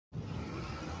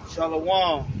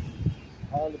Shalom.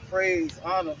 All the praise,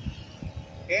 honor,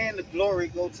 and the glory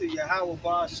go to Yahweh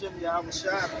Ba'ashem, Yahweh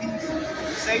Shai, peace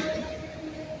and safety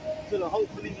to the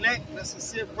hopefully elect, the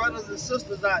sincere brothers and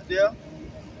sisters out there.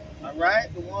 All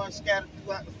right, the ones scattered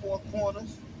throughout the four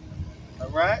corners.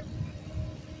 All right,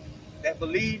 that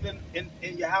believe in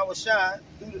Yahweh Shai,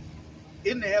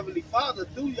 in the Heavenly Father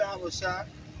through Yahweh Shai,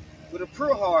 with a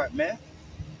pure heart, man.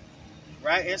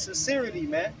 Right, and sincerity,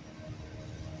 man.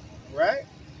 Right.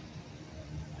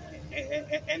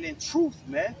 And in truth,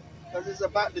 man, because it's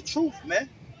about the truth, man.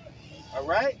 All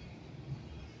right,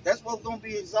 that's what's gonna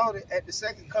be exalted at the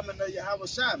second coming of Yahweh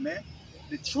Shai, man.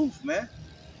 The truth, man.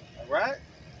 All right,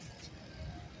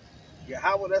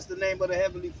 Yahweh, that's the name of the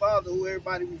Heavenly Father, who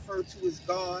everybody refer to as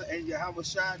God, and Yahweh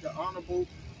Shai, the honorable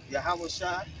Yahweh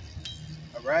Shai.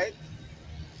 All right,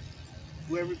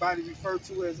 who everybody refer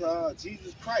to as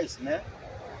Jesus Christ, man.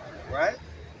 Right.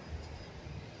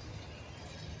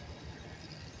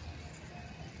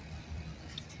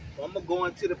 I'm going to go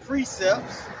into the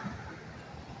precepts,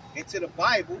 into the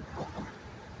Bible,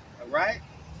 all right?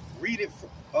 Read it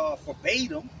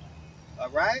verbatim, all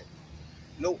right?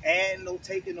 No adding, no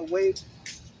taking away,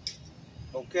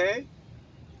 okay?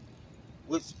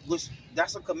 Which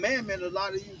that's a commandment a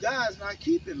lot of you guys not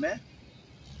keeping, man.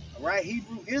 All right?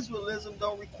 Hebrew Israelism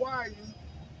don't require you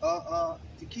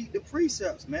to keep the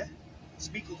precepts, man.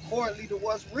 Speak accordingly to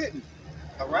what's written,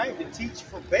 all right? To teach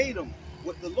verbatim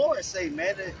what the Lord say,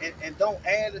 man, and don't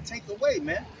add or take away,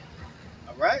 man.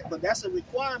 All right, but that's a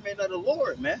requirement of the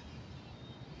Lord, man.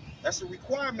 That's a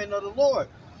requirement of the Lord.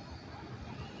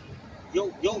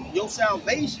 Your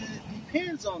salvation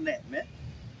depends on that, man.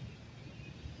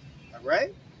 All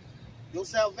right, your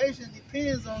salvation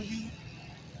depends on you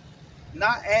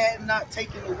not adding, not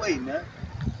taking away, man.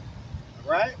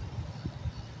 All right,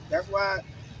 that's why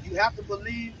you have to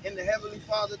believe in the Heavenly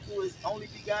Father through His only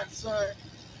begotten Son,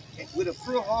 with a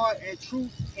pure heart and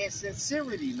truth and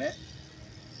sincerity, man.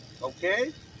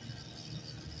 Okay?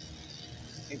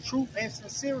 And truth and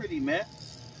sincerity, man.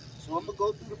 So I'm going to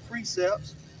go through the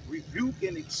precepts, rebuke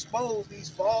and expose these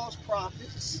false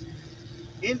prophets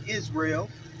in Israel.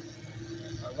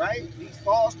 All right? These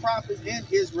false prophets in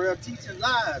Israel teaching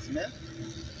lies, man.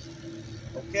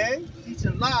 Okay?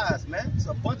 Teaching lies, man. It's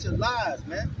a bunch of lies,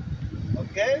 man.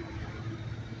 Okay?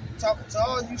 Talking to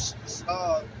all you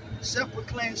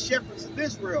self-proclaimed shepherds of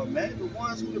Israel, man. The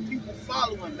ones who the people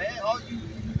following, man. All you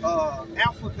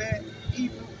alphabet,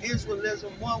 Hebrew,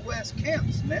 Israelism, One West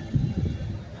camps, man.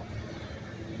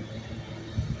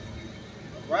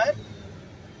 All right?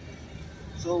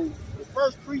 So the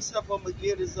first precept I'm going to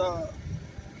get is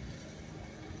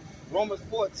Romans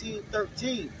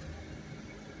 14:13.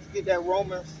 Let's get that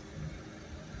Romans,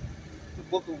 the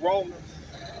book of Romans.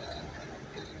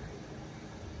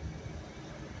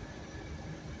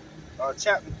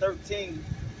 Chapter 13,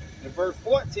 in verse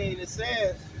 14, it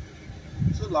says,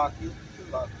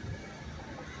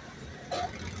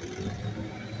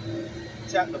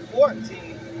 chapter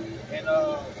 14, and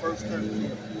verse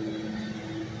 13.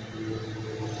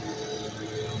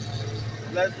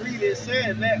 Let's read it. It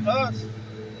says,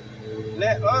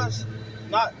 let us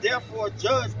not therefore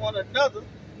judge one another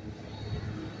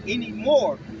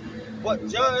anymore, but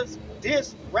judge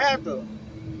this rather,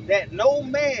 that no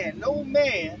man,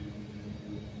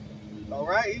 all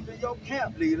right, even your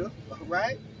camp leader, all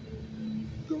right,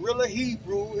 guerrilla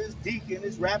Hebrew, his deacon,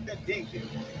 his rapping deacon,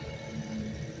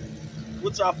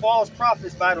 which are false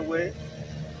prophets, by the way,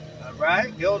 all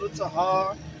right, Elder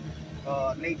Tahar,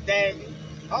 Nathaniel,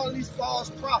 all these false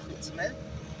prophets, man.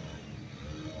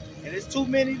 And it's too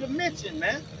many to mention,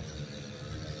 man.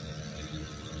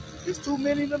 It's too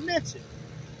many to mention.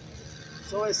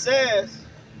 So it says,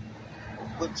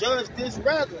 but judge this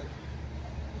rather.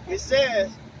 It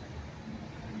says,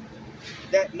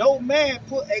 that no man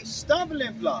put a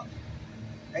stumbling block,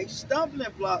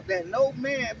 that no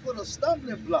man put a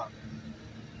stumbling block.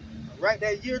 Right,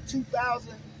 that year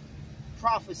 2000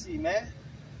 prophecy, man.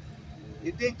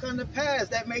 It didn't come to pass.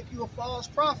 That make you a false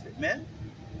prophet, man.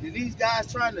 And these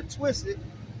guys trying to twist it,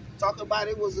 talking about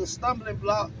it was a stumbling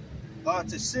block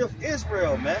to sift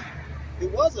Israel, man.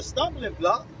 It was a stumbling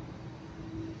block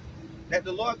that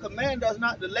the Lord commanded us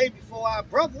not to lay before our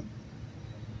brother.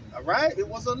 All right, it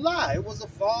was a lie. It was a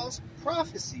false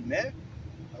prophecy, man.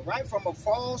 All right, from a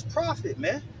false prophet,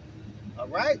 man. All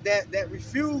right, that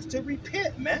refused to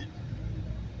repent, man.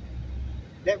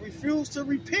 That refused to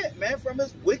repent, man, from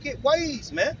his wicked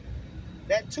ways, man.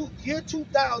 That year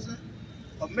 2000,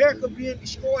 America being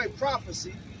destroyed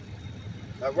prophecy,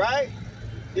 all right,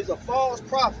 is a false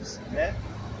prophecy, man.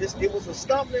 It was a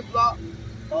stumbling block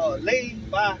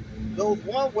laid by those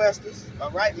one westers,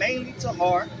 all right, mainly to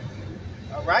heart,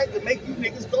 all right, to make you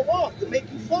niggas go off, to make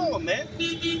you fall, man.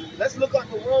 Let's look up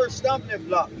the word stumbling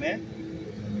block, man.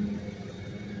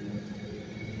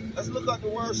 Let's look up the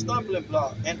word stumbling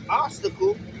block. An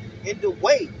obstacle in the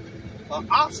way. An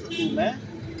obstacle, man,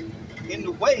 in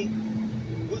the way,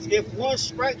 which if one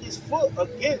strike his foot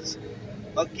against,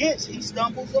 he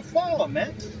stumbles or fall,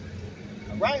 man.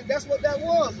 All right, that's what that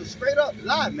was, a straight up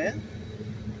lie, man.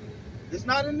 It's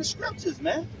not in the scriptures,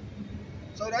 man.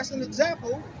 So that's an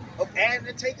example of adding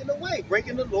and taking away,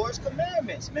 breaking the Lord's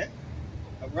commandments, man.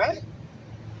 All right?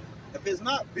 If it's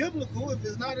not biblical, if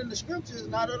it's not in the scriptures, it's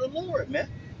not of the Lord, man.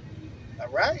 All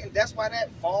right? And that's why that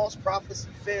false prophecy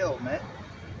failed, man.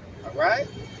 All right?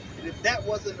 And if that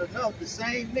wasn't enough, the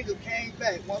same nigga came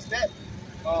back. Once that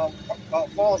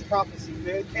false prophecy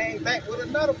failed, came back with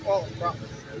another false prophecy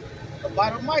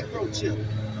about a microchip.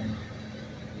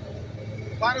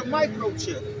 About a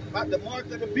microchip. About the mark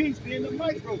of the beast being the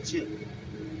microchip.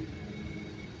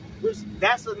 Which,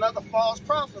 that's another false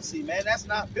prophecy, man. That's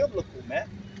not biblical, man.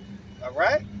 All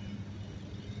right?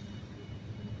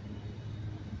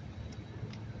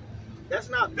 That's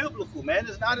not biblical, man.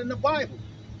 It's not in the Bible.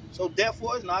 So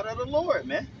therefore, it's not of the Lord,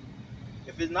 man.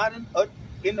 If it's not in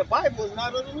the Bible, it's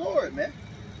not of the Lord, man.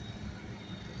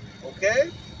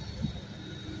 Okay?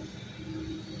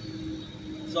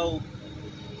 So,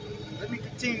 let me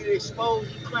continue to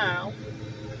expose you clown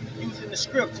using the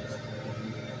scriptures.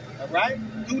 All right?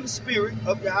 Through the spirit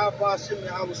of Yahweh Hashem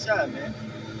Yahweh Shai, man.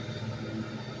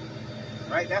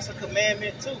 All right? That's a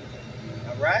commandment too.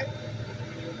 All right?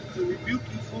 To rebuke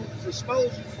you fools, to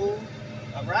expose you fools.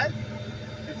 All right?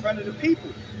 In front of the people.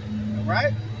 All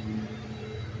right?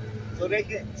 So they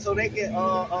can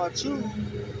choose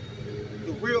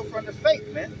the real from the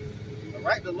fake, man. All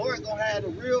right? The Lord gonna have the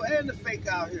real and the fake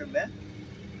out here, man.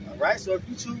 All right? So if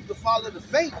you choose to follow the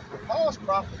fake, the false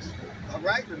prophets, all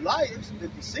right, the liars, the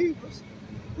deceivers,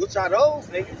 which are those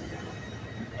niggas,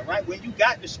 all right, when you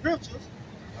got the scriptures,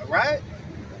 all right,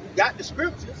 you got the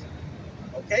scriptures,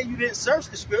 okay, you didn't search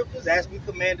the scriptures as we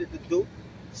commanded to do,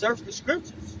 search the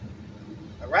scriptures,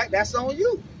 all right, that's on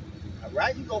you, all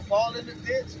right, you're going to fall in the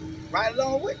ditch right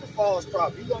along with the false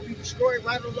prophet, you're going to be destroyed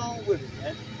right along with it,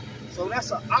 man. So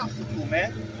that's an obstacle,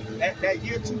 man, that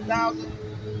year 2000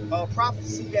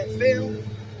 prophecy that failed,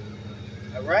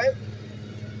 all right.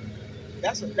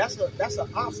 That's an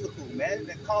obstacle, man,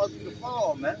 that caused you to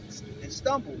fall, man, and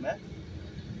stumble, man.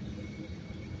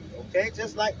 Okay,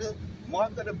 just like the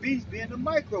mark of the beast being the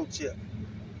microchip.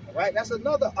 All right, that's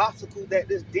another obstacle that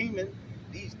these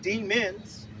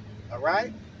demons, all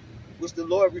right, which the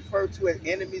Lord referred to as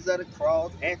enemies of the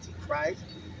cross, antichrist,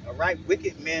 all right,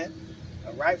 wicked men,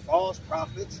 all right, false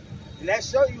prophets, and that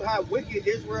show you how wicked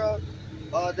Israel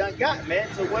done got, man,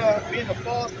 to where being a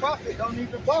false prophet don't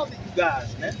even bother you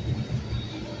guys, man.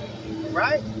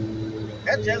 Right?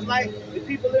 That's just like the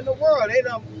people in the world. They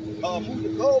done moved the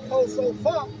goalpost so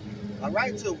far, all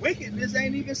right, to wickedness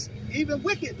ain't even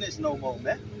wickedness no more,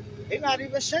 man. They not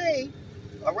even ashamed,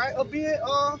 all right, of being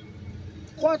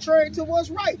contrary to what's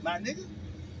right, my nigga.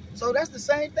 So that's the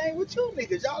same thing with you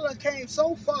niggas. Y'all done came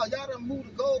so far. Y'all done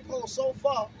moved the goalpost so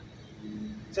far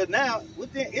to now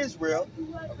within Israel,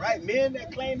 all right, men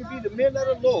that claim to be the men of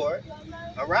the Lord,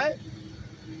 all right,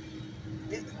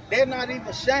 they're not even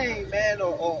ashamed, man,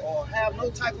 or have no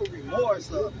type of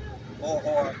remorse or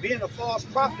being a false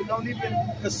prophet don't even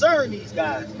concern these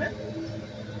guys, man.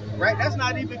 Right? That's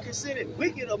not even considered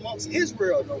wicked amongst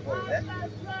Israel no more, man.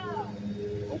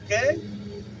 Okay?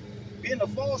 Being a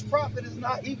false prophet is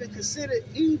not even considered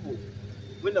evil.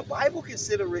 When the Bible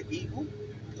consider it evil,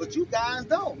 but you guys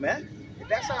don't, man. And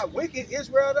that's how wicked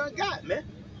Israel done got, man.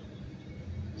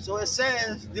 So it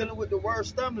says, dealing with the word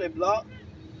stumbling block,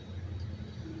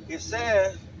 it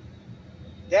says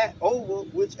that over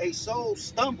which a soul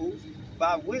stumbles,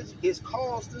 by which is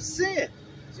caused to sin.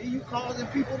 See, you causing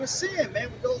people to sin, man,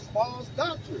 with those false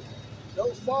doctrines,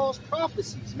 those false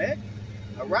prophecies, man.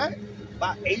 All right?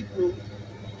 By April,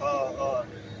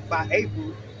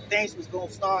 things was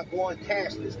gonna start going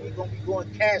cashless. We're gonna be going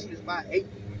cashless by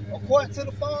April, according to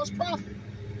the false prophet.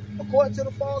 According to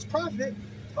the false prophet,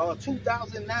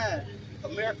 2009,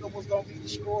 America was gonna be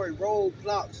destroyed,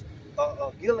 roadblocks,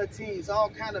 guillotines, all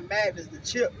kind of madness, the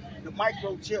chip, the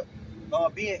microchip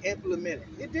being implemented.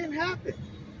 It didn't happen.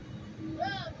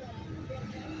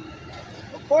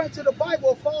 According to the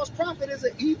Bible, a false prophet is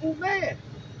an evil man.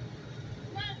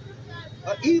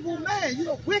 An evil man.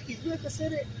 You're wicked. You're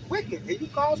considered wicked, and you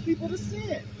cause people to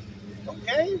sin.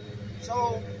 Okay?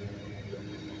 So,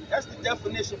 that's the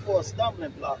definition for a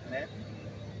stumbling block, man.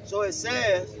 So it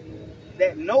says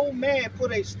that no man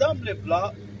put a stumbling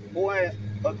block or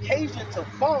occasion to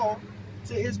fall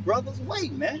to his brother's way,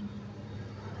 man.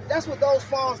 That's what those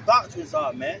false doctrines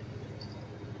are, man.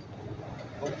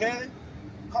 Okay?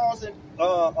 Causing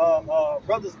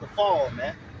brothers to fall,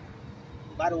 man.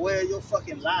 By the way of your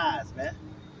fucking lies, man.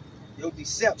 Your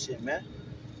deception, man.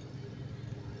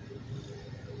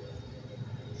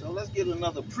 So let's get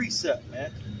another precept,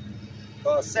 man.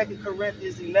 2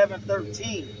 Corinthians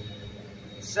 11:13.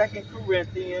 2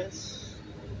 Corinthians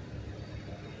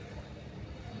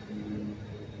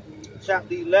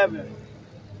chapter 11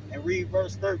 and read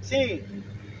verse 13.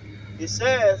 It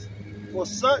says, for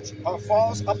such are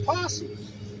false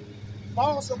apostles.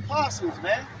 False apostles,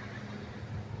 man.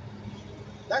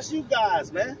 That's you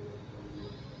guys, man.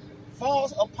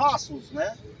 False apostles,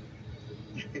 man.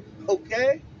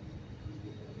 Okay?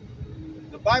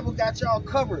 The Bible got y'all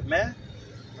covered, man.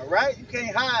 All right? You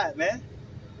can't hide, man.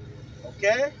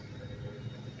 Okay?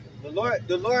 The Lord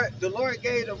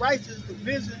gave the righteous the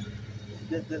vision,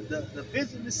 the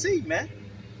vision to see, man.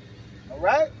 All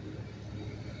right?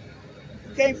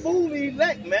 You can't fool the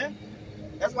elect, man.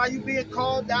 That's why you being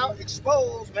called out,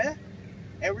 exposed, man,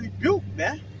 and rebuked,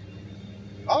 man.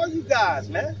 All you guys,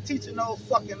 man, teaching those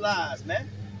fucking lies, man.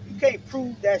 You can't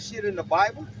prove that shit in the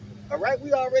Bible. All right?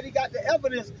 We already got the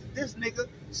evidence. This nigga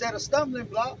set a stumbling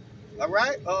block, all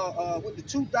right, with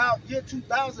the year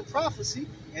 2000 prophecy.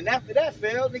 And after that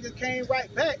failed, nigga came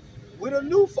right back with a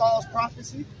new false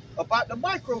prophecy about the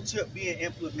microchip being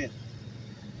implemented.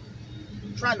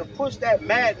 Trying to push that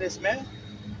madness, man.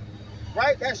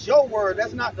 Right? That's your word.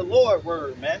 That's not the Lord's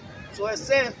word, man. So it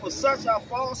says, for such are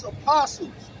false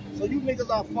apostles. So you niggas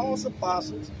are false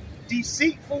apostles,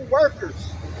 deceitful workers,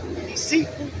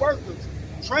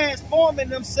 transforming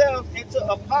themselves into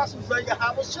apostles of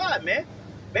Yahushua, man.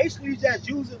 Basically just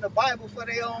using the Bible for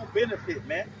their own benefit,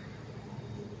 man.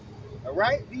 All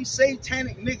right? These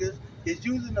satanic niggas is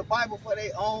using the Bible for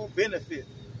their own benefit.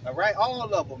 All right?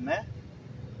 All of them, man.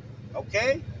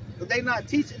 Okay? But they not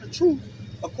teaching the truth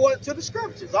according to the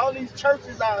scriptures. All these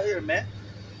churches out here, man.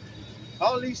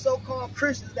 All these so-called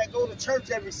Christians that go to church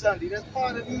every Sunday, that's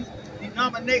part of these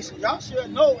denominations. Y'all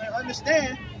should know and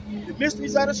understand the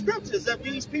mysteries of the scriptures. If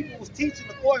these people was teaching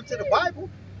according to the Bible,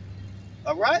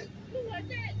 all right?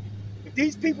 If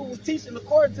these people was teaching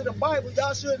according to the Bible,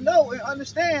 y'all should know and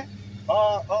understand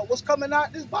what's coming out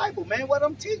of this Bible, man. What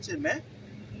I'm teaching, man.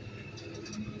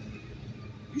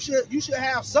 You should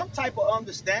have some type of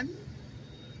understanding.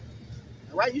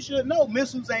 All right? You should know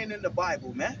missiles ain't in the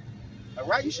Bible, man. All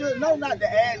right? You should know not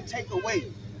to add and take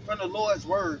away from the Lord's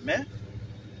word, man.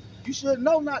 You should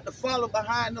know not to follow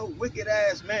behind no wicked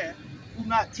ass man who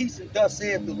not teaching thus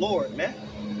saith the Lord, man.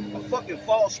 A fucking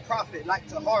false prophet like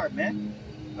Tahar, man.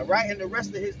 All right? And the rest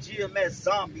of his GMS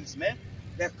zombies, man.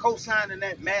 That's co-signing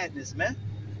that madness, man.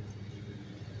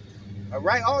 All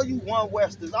right? All you One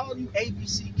Westers, all you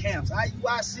ABC camps,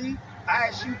 IUIC,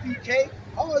 ISUPK,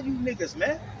 all you niggas,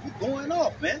 man. You going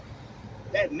off, man.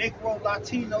 That Negro,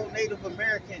 Latino, Native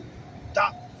American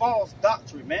false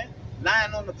doctrine, man.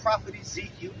 Lying on the prophet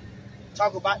Ezekiel.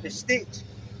 Talk about the sticks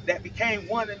that became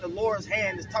one in the Lord's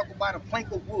hand. Is talk about a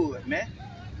plank of wood, man.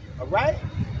 All right?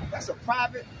 That's a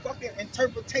private fucking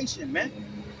interpretation, man.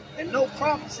 And no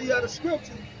prophecy of the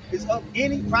scripture is of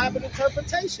any private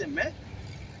interpretation, man.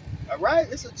 All right?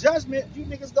 It's a judgment you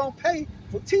niggas gonna pay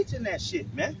for teaching that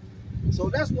shit, man. So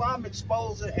that's why I'm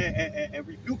exposing and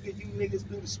rebuking you niggas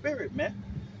through the spirit, man.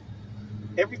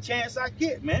 Every chance I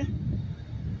get, man.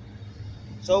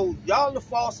 So y'all the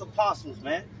false apostles,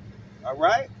 man. All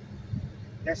right?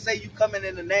 That say you coming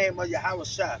in the name of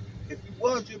Yahushua. If you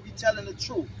was, you'd be telling the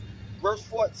truth. Verse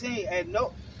 14, and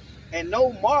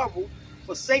no marvel,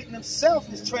 for Satan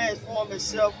himself is transformed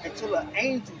himself into an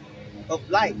angel of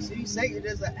light. See, Satan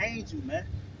is an angel, man.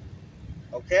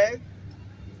 Okay?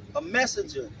 A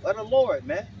messenger of the Lord,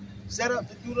 man. Set up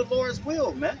to do the Lord's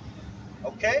will, man.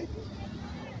 Okay?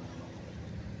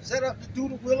 Set up to do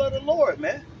the will of the Lord,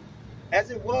 man. As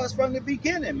it was from the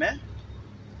beginning, man.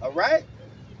 All right?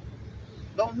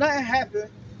 Don't nothing happen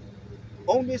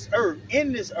on this earth,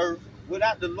 in this earth,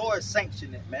 without the Lord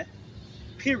sanctioning it, man.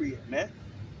 Period, man.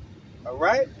 All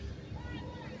right?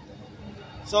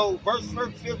 So verse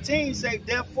 15 say,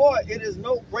 therefore it is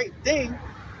no great thing.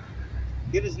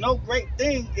 It is no great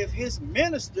thing if his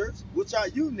ministers, which are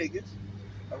you niggas,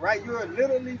 all right? You're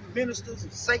literally ministers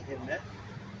of Satan, man.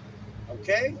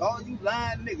 Okay? All you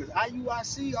lying niggas.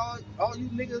 IUIC, all you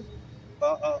niggas,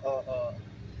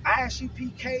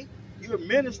 ISUPK, you're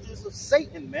ministers of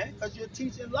Satan, man, because you're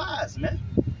teaching lies, man.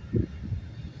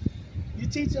 You're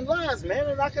teaching lies, man,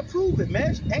 and I can prove it,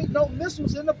 man. Ain't no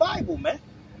missiles in the Bible, man.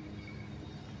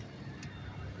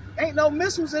 Ain't no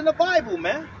missiles in the Bible,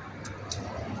 man.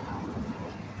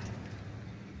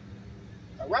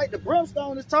 right? The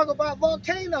brimstone is talking about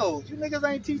volcanoes. You niggas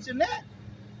ain't teaching that.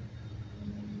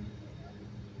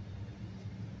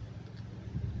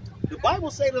 The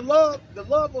Bible say the love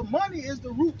of money is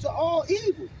the root to all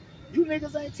evil. You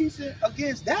niggas ain't teaching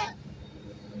against that.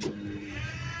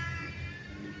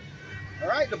 All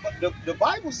right, the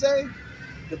Bible say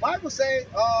the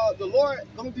Lord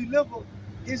gonna deliver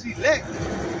his elect,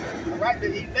 all right,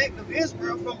 the elect of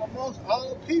Israel from amongst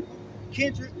all people,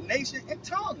 kindred, nation, and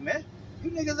tongue, man. You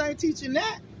niggas ain't teaching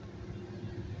that.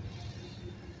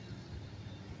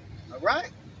 All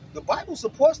right? The Bible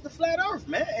supports the flat earth,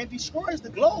 man, and destroys the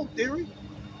globe theory.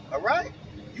 All right?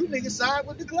 You niggas side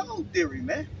with the globe theory,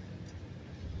 man.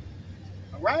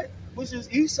 All right? Which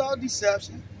is Esau's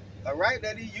deception, all right,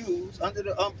 that he used under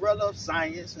the umbrella of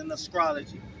science and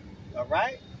astrology, all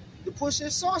right, to push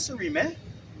his sorcery, man.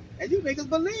 And you niggas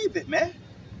believe it, man.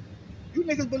 You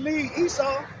niggas believe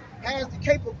Esau has the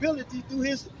capability through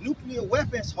his nuclear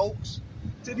weapons hoax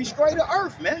to destroy the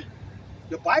earth, man.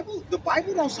 The Bible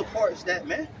don't support that,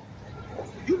 man.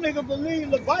 You niggas believe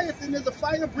Leviathan is a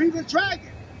fire-breathing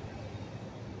dragon.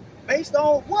 Based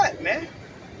on what, man?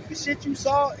 The shit you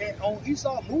saw on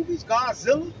Esau movies,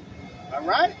 Godzilla, all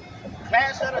right?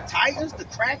 Clash of the Titans, the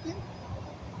Kraken.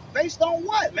 Based on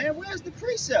what, man? Where's the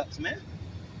precepts, man?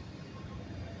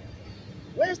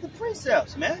 Where's the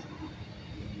precepts, man?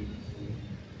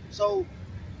 So,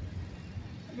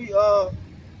 let me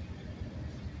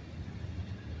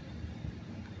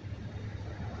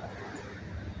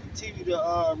continue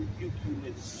to rebuke you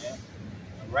niggas, man.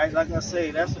 All right, like I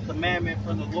say, that's a commandment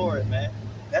from the Lord, man.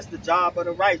 That's the job of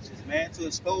the righteous, man, to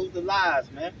expose the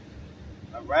lies, man.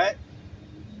 All right?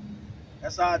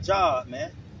 That's our job,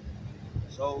 man.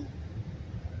 So,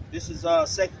 this is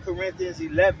 2 Corinthians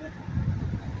 11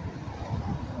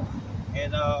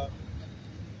 and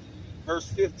verse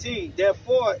 15.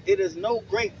 Therefore, it is no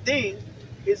great thing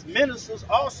his ministers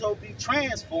also be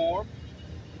transformed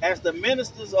as the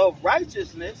ministers of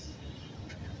righteousness,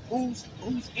 whose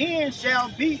end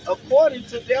shall be according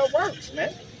to their works,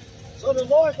 man. So the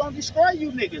Lord gonna destroy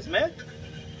you niggas, man.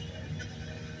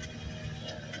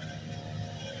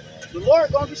 The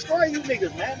Lord gonna destroy you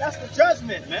niggas, man. That's the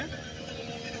judgment, man.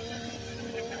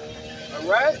 All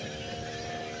right?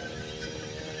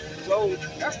 So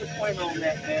that's the point on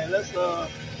that, man. Let's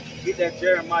get that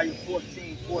Jeremiah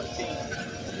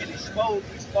 14:14 and expose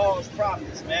these false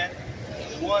prophets, man.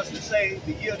 The ones who say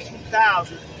the year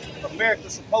 2000,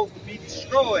 America's supposed to be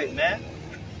destroyed, man.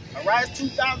 All right? It's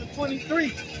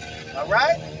 2023. All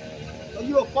right? So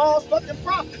you're a false fucking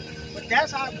prophet. But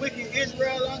that's how wicked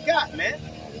Israel got, man.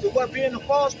 So what, being a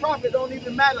false prophet don't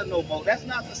even matter no more. That's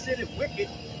not considered wicked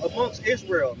amongst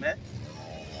Israel, man.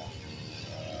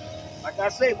 Like I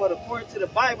say, but according to the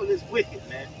Bible, it's wicked,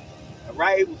 man. All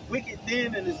right? It was wicked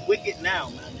then and it's wicked now,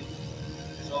 man.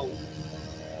 So,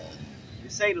 they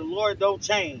say the Lord don't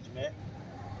change, man.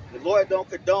 The Lord don't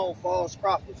condone false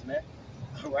prophets, man.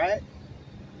 All right?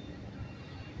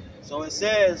 So it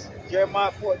says,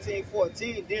 Jeremiah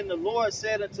 14:14, then the Lord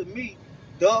said unto me,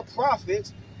 the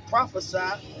prophets prophesy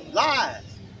lies.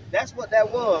 That's what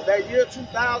that was. That year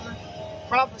 2000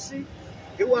 prophecy,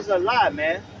 it was a lie,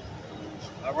 man.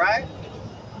 All right?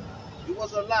 It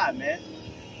was a lie, man.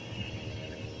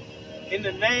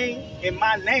 In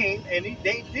my name, and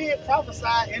they did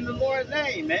prophesy in the Lord's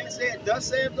name, man. It said, thus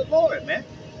saith the Lord, man.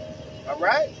 All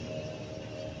right?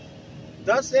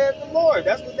 Thus saith the Lord.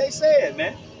 That's what they said,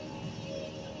 man.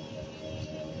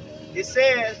 It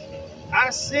says, I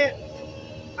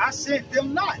sent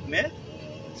them not, man.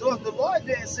 So if the Lord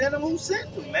didn't send them, who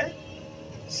sent them, man?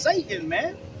 Satan,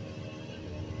 man.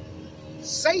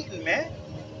 Satan, man.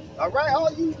 All right,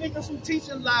 all you niggas who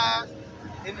teaching lies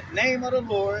in the name of the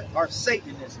Lord are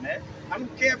Satanists, man. I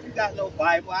don't care if you got no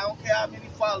Bible. I don't care how many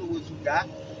followers you got.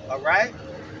 All right?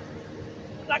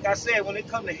 Like I said, when it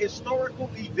comes to historical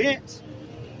events,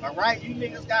 all right, you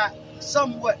niggas got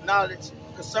somewhat knowledge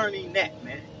concerning that,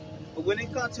 man. But when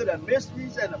it comes to the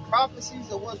mysteries and the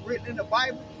prophecies of what's written in the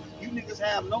Bible, you niggas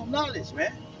have no knowledge,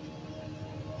 man.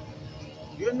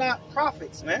 You're not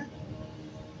prophets, man.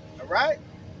 All right?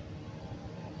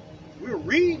 We're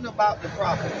reading about the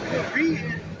prophets. We're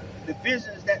reading the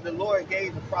visions that the Lord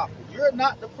gave the prophets. You're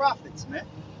not the prophets, man.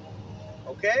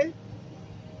 Okay?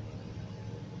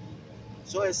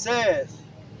 So it says,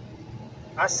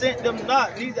 I sent them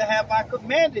not, neither have I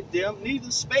commanded them, neither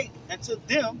spake unto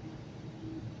them.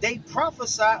 They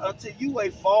prophesy unto you a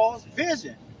false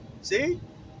vision. See?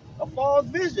 A false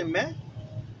vision, man.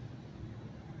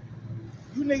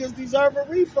 You niggas deserve a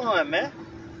refund, man.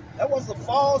 That was a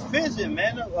false vision,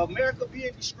 man. America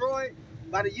being destroyed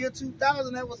by the year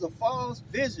 2000, that was a false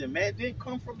vision, man. It didn't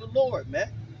come from the Lord,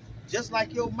 man. just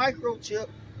like your microchip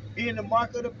being the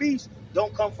mark of the beast,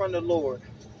 don't come from the Lord.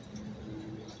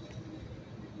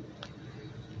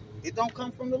 It don't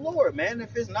come from the Lord, man.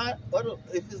 If it's not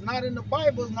in the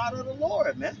Bible, it's not of the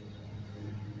Lord, man.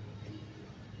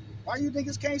 Why you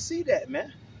niggas can't see that,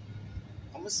 man?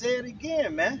 I'm gonna say it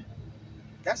again, man.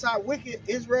 That's how wicked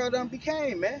Israel done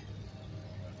became, man.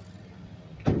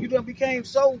 You done became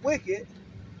so wicked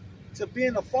to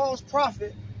being a false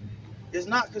prophet is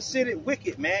not considered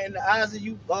wicked, man, in the eyes of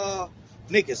you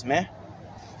niggas, man.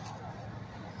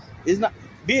 It's not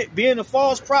being a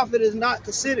false prophet is not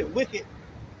considered wicked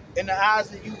in the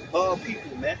eyes of you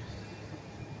people, man.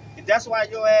 And that's why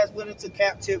your ass went into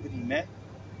captivity, man.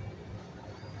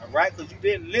 Alright? Because you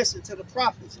didn't listen to the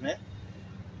prophets, man.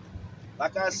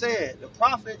 Like I said, the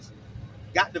prophets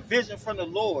got the vision from the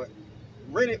Lord,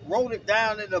 wrote it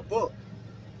down in a book.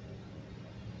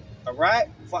 Alright?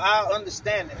 For our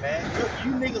understanding, man.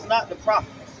 You niggas not the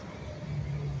prophets.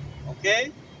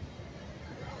 Okay?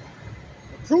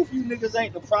 The proof you niggas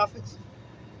ain't the prophets.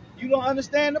 You don't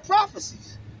understand the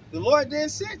prophecies. The Lord didn't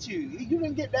send you. You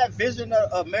didn't get that vision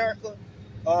of America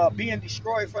being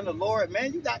destroyed from the Lord,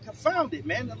 man. You got confounded,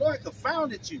 man. The Lord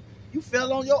confounded you. You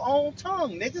fell on your own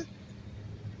tongue, nigga.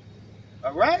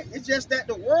 All right? It's just that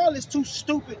the world is too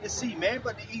stupid to see, man.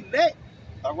 But the elect,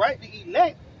 all right? The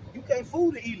elect, you can't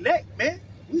fool the elect, man.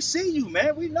 We see you,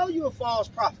 man. We know you're a false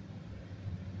prophet.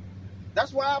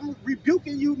 That's why I'm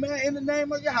rebuking you, man, in the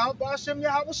name of Yahweh, Ba'ashem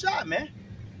Yahweh Shai, man.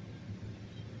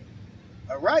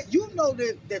 All right? You know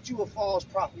that you a false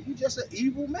prophet. You just an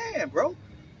evil man, bro.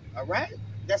 All right?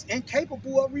 That's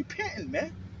incapable of repenting,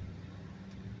 man.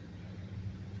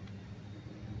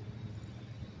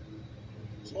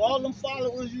 So all them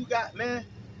followers you got, man,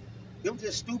 them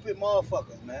just stupid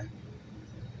motherfuckers, man.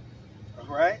 All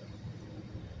right?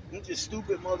 Them just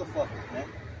stupid motherfuckers, man.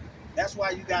 That's why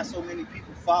you got so many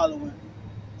people following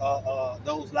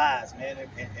those lies, man,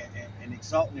 and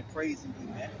exalting and praising you,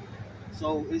 man.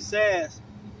 So it says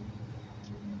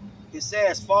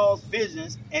false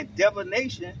visions and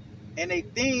divination and a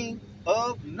thing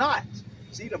of not.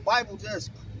 See, the Bible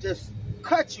just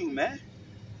cut you, man.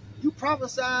 You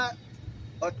prophesied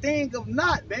a thing of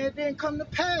not, man. It didn't come to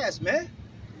pass, man.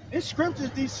 This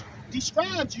scripture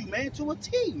describes you, man, to a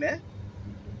T, man.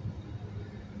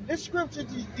 This scripture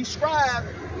describes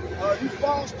you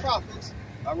false prophets,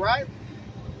 all right,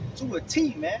 to a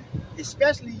T, man.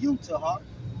 Especially you, Tahar.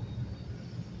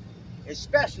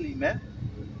 Especially, man.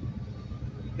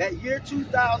 That year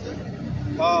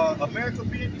 2000, America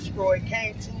being destroyed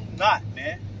came to naught,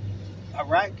 man. All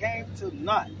right, came to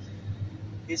naught.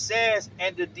 It says,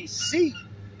 and the deceit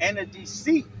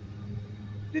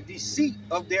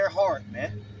of their heart,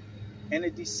 man. And the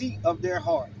deceit of their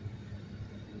heart.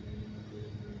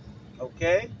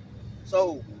 Okay?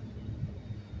 So,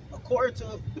 according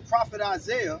to the prophet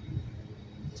Isaiah,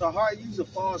 Tahar used a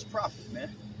false prophet,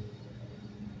 man.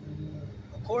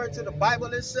 According to the Bible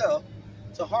itself,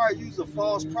 Tahar used a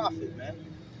false prophet, man.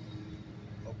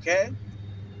 Okay?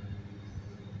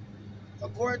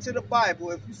 According to the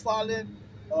Bible, if you follow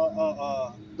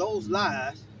those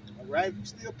lies, all right, if you're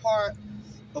still part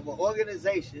of an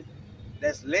organization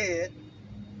that's led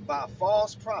by a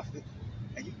false prophet,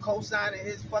 and you co-signing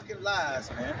his fucking lies,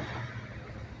 man,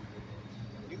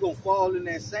 you gonna fall in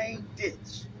that same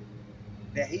ditch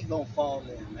that he gonna fall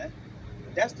in, man.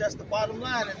 That's just the bottom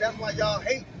line, and that's why y'all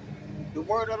hate the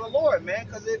word of the Lord, man,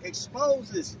 because it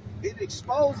exposes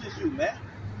you, man,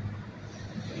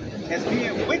 as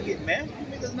being wicked, man.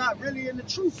 You niggas not really in the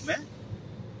truth, man.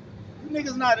 You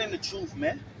niggas not in the truth,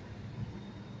 man.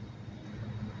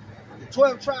 The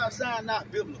 12 tribe sign not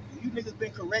biblical. You niggas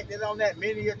been corrected on that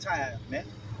many a time, man.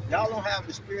 Y'all don't have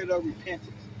the spirit of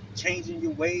repentance, changing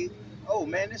your ways. Oh,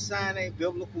 man, this sign ain't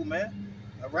biblical, man.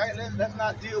 All right, let's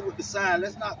not deal with the sign.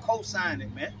 Let's not co-sign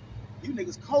it, man. You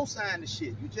niggas co-sign the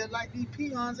shit. You just like these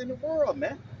peons in the world,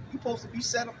 man. You supposed to be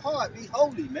set apart, be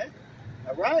holy, man.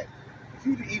 All right? If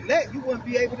you the elect, you wouldn't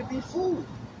be able to be fooled.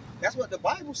 That's what the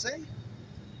Bible say.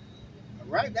 All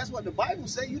right? That's what the Bible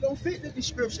say. You don't fit the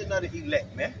description of the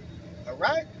elect, man. All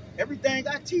right? Everything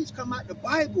I teach come out the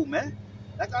Bible, man.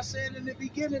 Like I said in the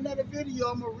beginning of the video,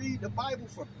 I'm going to read the Bible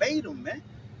verbatim, man.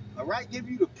 All right? Give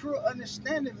you the pure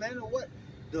understanding, man, of what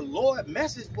the Lord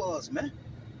message was, man.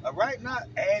 All right? Not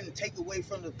add and take away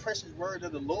from the precious word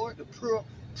of the Lord, the pure,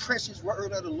 precious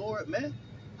word of the Lord, man.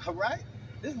 All right?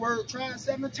 This word tried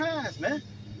 7 times, man.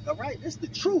 All right? This is the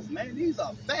truth, man. These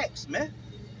are facts, man.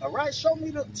 All right? Show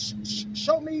me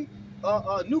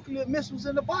nuclear missiles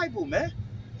in the Bible, man.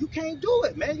 You can't do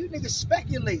it, man. You niggas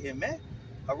speculating, man.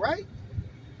 All right?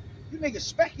 You niggas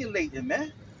speculating,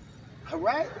 man. All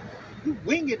right? You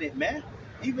winging it, man.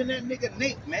 Even that nigga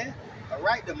Nate, man. All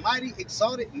right, the mighty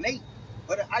exalted Nate.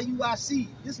 But the IUIC,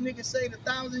 this nigga say the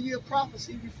 1,000-year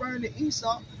prophecy referring to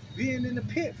Esau being in the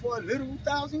pit for a literal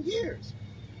 1,000 years.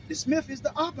 The Smith is the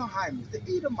Oppenheimers, the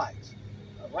Edomites.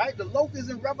 All right, the locusts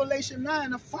in Revelation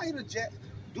 9, a fighter jet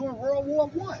during World War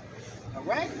I. All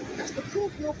right, that's the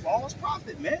proof you're a false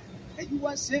prophet, man. And you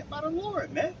weren't sent by the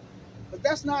Lord, man. But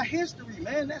that's not history,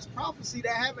 man. That's prophecy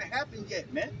that haven't happened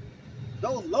yet, man.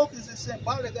 Those locusts are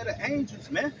symbolic of the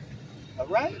angels, man. All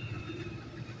right?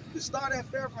 The star that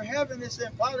fell from heaven is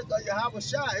symbolic of Yahweh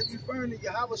Shai. It's referring to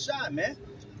Yahweh Shai, man.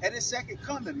 At his second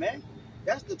coming, man.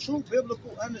 That's the true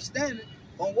biblical understanding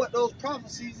on what those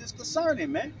prophecies is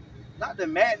concerning, man. Not the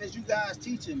madness you guys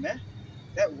teaching, man.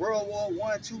 That World War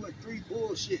I, II, and III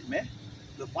bullshit, man.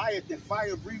 Leviathan,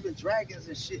 fire-breathing dragons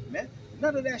and shit, man.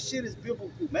 None of that shit is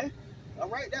biblical, man. All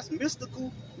right? That's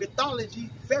mystical mythology,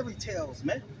 fairy tales,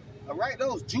 man. All right?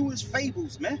 Those Jewish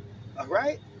fables, man. All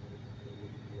right?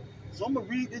 So I'm going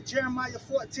to read the Jeremiah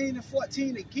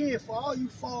 14:14 again for all you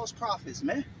false prophets,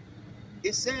 man.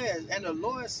 It says, and the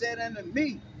Lord said unto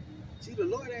me, see, the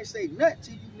Lord ain't say nothing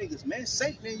to you niggas, man.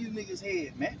 Satan in you niggas'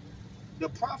 head, man. The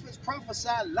prophets prophesy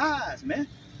lies, man.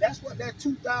 That's what that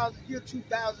year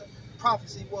 2000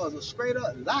 prophecy was, a straight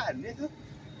up lie, nigga.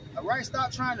 All right,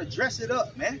 stop trying to dress it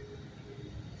up, man.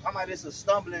 How about it was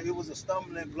a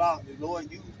stumbling block. The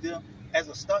Lord used them as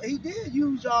a He did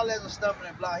use y'all as a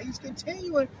stumbling block. He's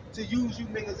continuing to use you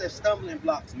niggas as stumbling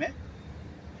blocks, man.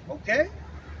 Okay?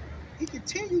 He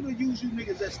continued to use you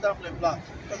niggas as stumbling blocks.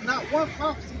 Because not one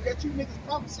prophecy that you niggas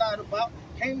prophesied about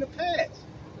came to pass.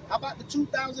 How about the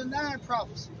 2009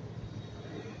 prophecy?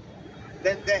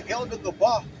 That Elder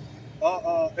Gabar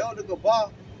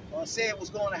said was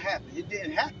going to happen. It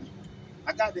didn't happen.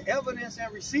 I got the evidence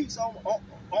and receipts on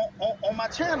my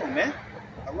channel, man.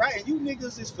 All right, and you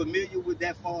niggas is familiar with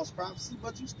that false prophecy,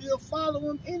 but you still follow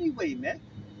them anyway, man.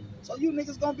 So you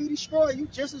niggas gonna be destroyed. You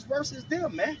just as worse as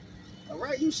them, man. All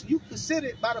right, you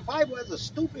considered by the Bible as a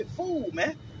stupid fool,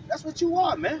 man. That's what you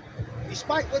are, man.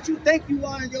 Despite what you think you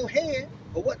are in your head,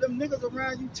 or what them niggas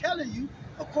around you telling you,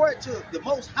 according to the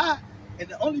Most High and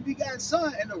the only begotten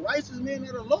Son and the righteous men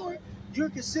of the Lord, you're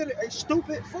considered a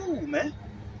stupid fool, man.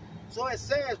 So it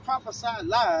says, prophesy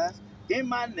lies in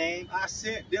my name. I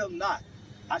sent them not.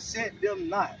 I sent them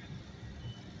not.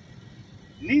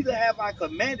 Neither have I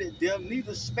commanded them,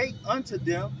 neither spake unto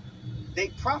them. They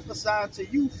prophesied to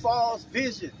you false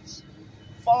visions.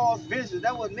 False visions.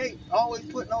 That's what Nate always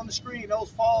putting on the screen,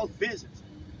 those false visions.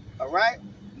 All right?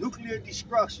 Nuclear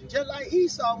destruction. Just like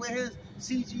Esau with his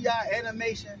CGI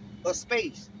animation of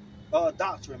space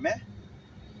doctrine, man.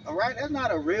 All right? That's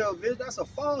not a real vision. That's a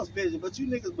false vision. But you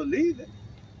niggas believe it.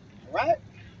 All right?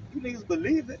 You niggas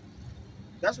believe it.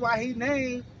 That's why he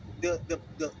named the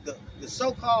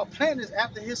so-called planets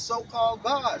after his so-called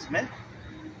gods, man.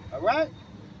 All right?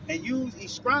 And use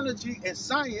astrology and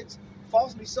science,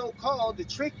 falsely so-called, to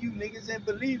trick you niggas in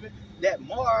believing that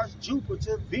Mars,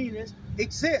 Jupiter, Venus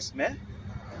exist, man.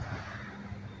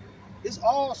 It's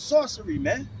all sorcery,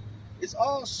 man. It's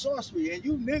all sorcery. And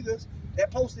you niggas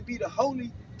that supposed to be the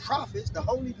holy prophets, the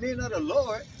holy men of the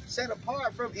Lord, set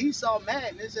apart from Esau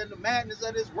madness and the madness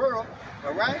of this world,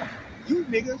 all right? You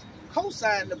niggas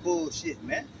co-sign the bullshit,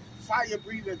 man.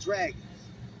 Fire-breathing dragons.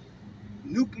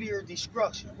 Nuclear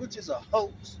destruction, which is a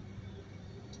hoax.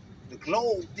 The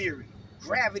globe theory.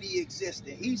 Gravity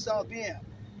existing. Esau being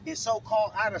in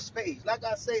so-called outer space. Like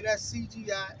I say, that's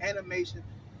CGI animation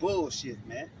bullshit,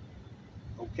 man.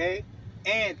 Okay?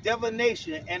 And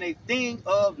divination and a thing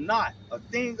of naught. A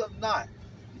thing of naught.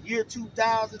 The year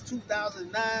 2000,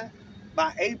 2009,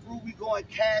 by April, we going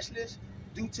cashless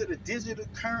due to the digital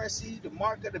currency, the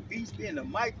mark of the beast being the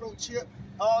microchip.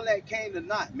 All that came to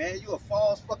naught, man. You a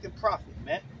false fucking prophet,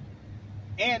 man.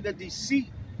 And the deceit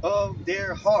of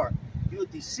their heart. You a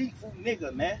deceitful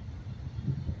nigga, man.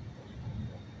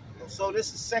 So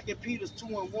this is 2 Peter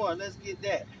 2:1. Let's get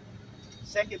that.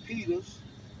 2 Peter.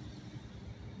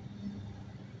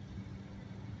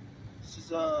 This is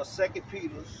 2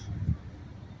 Peter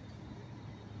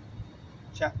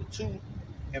chapter 2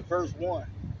 and verse 1.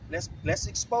 Let's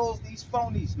expose these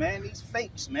phonies, man. These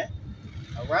fakes, man.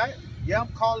 All right? Yeah, I'm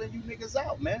calling you niggas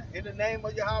out, man. In the name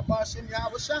of Yahweh Shem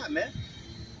Yahweh Shai, man.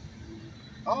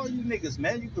 All you niggas,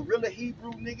 man. You gorilla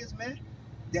Hebrew niggas, man.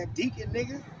 That deacon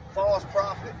nigga, false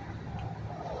prophet.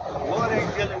 The Lord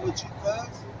ain't dealing with you, cuz.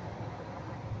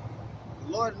 The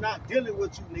Lord not dealing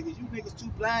with you niggas. You niggas too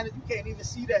blinded. You can't even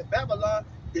see that Babylon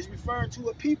is referring to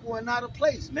a people and not a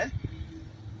place, man.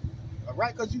 All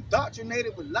right? Because you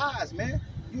doctrinated with lies, man.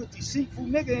 You a deceitful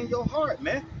nigga in your heart,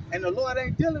 man. And the Lord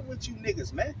ain't dealing with you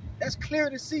niggas, man. That's clear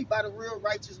to see by the real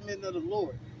righteous men of the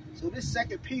Lord. So this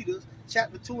 2 Peter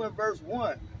chapter 2 and verse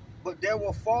 1. But there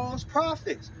were false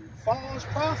prophets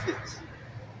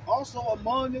also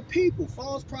among the people.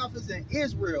 False prophets in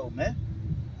Israel, man.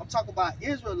 I'm talking about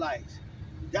Israelites.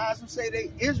 Guys who say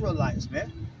they Israelites,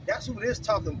 man. That's who this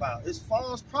talking about. It's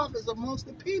false prophets amongst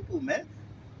the people, man.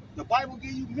 The Bible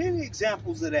gives you many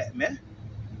examples of that, man.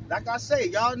 Like I say,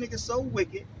 y'all niggas so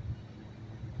wicked.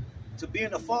 To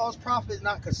being a false prophet is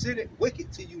not considered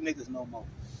wicked to you niggas no more.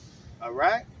 All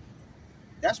right?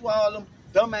 That's why all them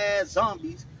dumbass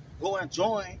zombies go and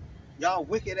join y'all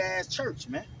wicked ass church,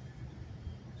 man.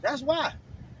 That's why.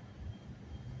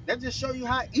 That just show you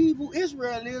how evil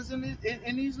Israel is in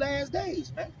these last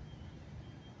days, man.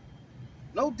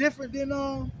 No different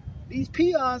than these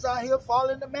peons out here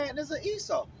falling the madness of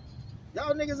Esau.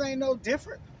 Y'all niggas ain't no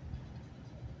different.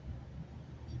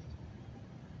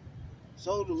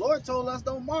 So the Lord told us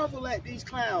don't marvel at these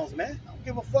clowns, man. I don't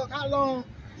give a fuck how long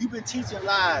you been teaching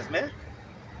lies, man.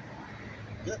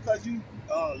 Just because you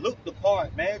look the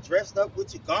part, man, dressed up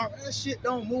with your garment, that shit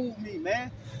don't move me,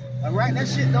 man. All right? That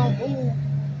shit don't move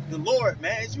the Lord,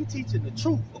 man. It's you teaching the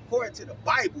truth according to the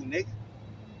Bible, nigga.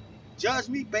 Judge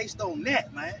me based on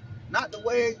that, man. Not the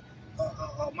way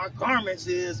my garments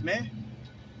is, man.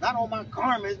 Not on my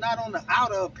garments, not on the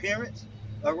outer appearance.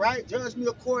 All right? Judge me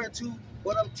according to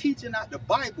what I'm teaching out the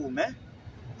Bible, man.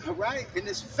 All right? And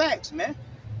it's facts, man.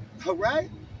 All right?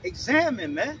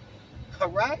 Examine, man. All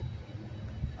right?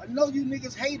 I know you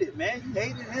niggas hate it, man. You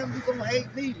hated him, you gonna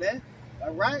hate me, man.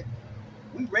 All right?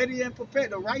 We ready and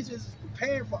prepared. The righteous is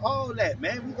prepared for all that,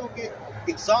 man. We gonna get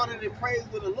exalted and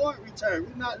praised when the Lord returns.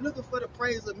 We're not looking for the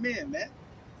praise of men, man.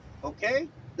 Okay?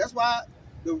 That's why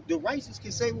the righteous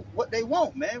can say what they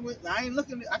want, man.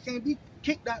 I can't be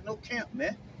kicked out no camp,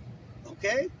 man.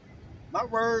 Okay? My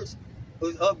words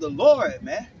is of the Lord,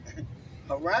 man.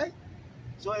 All right?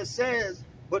 So it says,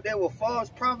 but there were false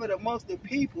prophets amongst the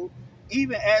people,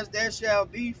 even as there shall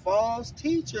be false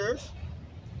teachers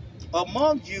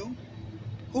among you,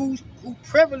 who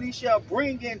privily shall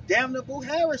bring in damnable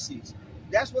heresies.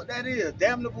 That's what that is,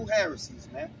 damnable heresies,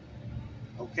 man.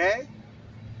 Okay?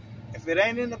 If it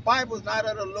ain't in the Bible, it's not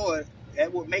of the Lord,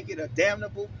 that would make it a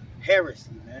damnable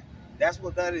heresy, man. That's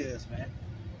what that is, man.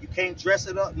 You can't dress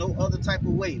it up no other type of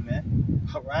way, man.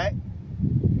 All right?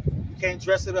 You can't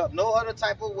dress it up no other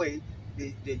type of way.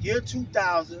 The year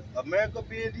 2000, America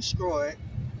being destroyed,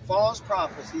 false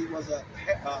prophecy was a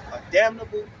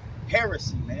damnable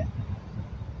heresy, man.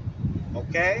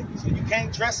 Okay? So you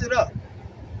can't dress it up.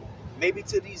 Maybe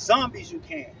to these zombies you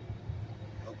can.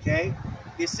 Okay?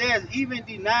 It says, even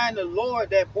denying the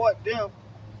Lord that bought them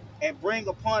and bring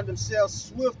upon themselves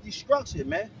swift destruction,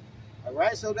 man. All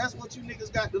right? So that's what you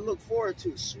niggas got to look forward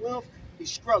to. Swift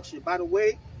destruction. By the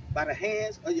way, by the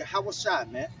hands of Yahweh,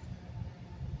 man.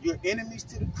 You're enemies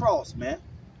to the cross, man.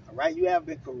 All right? You have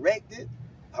been corrected.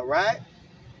 All right?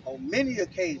 On many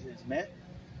occasions, man.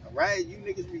 All right? You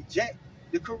niggas reject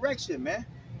the correction, man.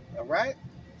 All right?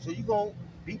 So you're going to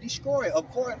be destroyed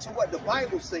according to what the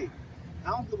Bible says. I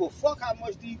don't give a fuck how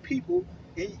much these people,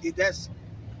 these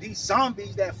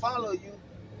zombies that follow you,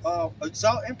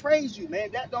 exalt and praise you,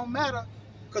 man. That don't matter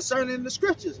concerning the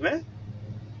scriptures, man.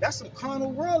 That's some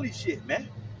carnal worldly shit, man.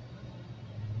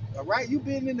 All right? You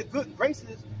being in the good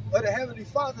graces of the Heavenly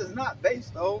Father is not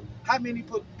based on how many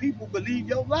people believe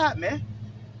your lie, man.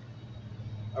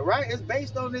 All right? It's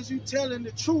based on this, you telling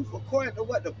the truth according to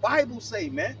what the Bible say,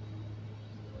 man.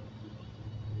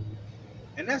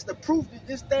 And that's the proof that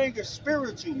this thing is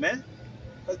spiritual, man.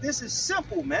 Because this is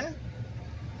simple, man.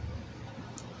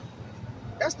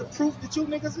 That's the proof that you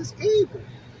niggas is evil.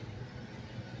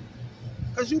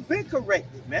 Because you've been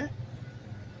corrected, man.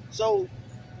 So,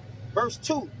 verse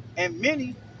 2, and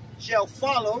many shall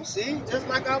follow, see, just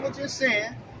like I was just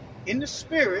saying, in the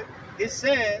spirit, it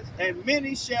says, and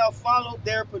many shall follow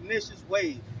their pernicious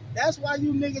ways. That's why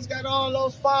you niggas got all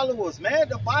those followers, man.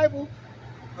 The Bible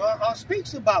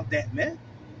speaks about that, man.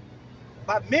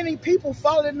 By many people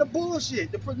following the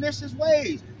bullshit, the pernicious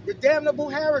ways, the damnable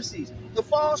heresies, the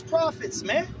false prophets,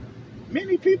 man.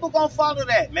 Many people gonna follow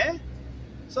that, man.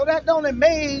 So that don't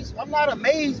amaze. I'm not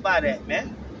amazed by that,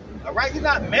 man. All right, you're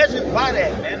not measured by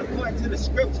that, man, according to the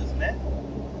scriptures, man.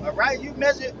 All right, you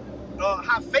measure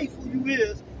how faithful you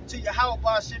is to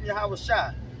Yahweh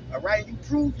Shai. All right, you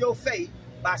prove your faith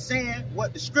by saying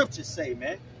what the scriptures say,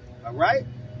 man. All right,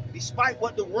 despite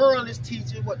what the world is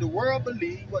teaching, what the world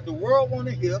believes, what the world want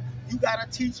to hear, you gotta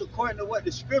teach according to what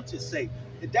the scriptures say.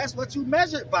 And that's what you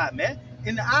measured by, man,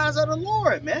 in the eyes of the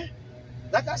Lord, man.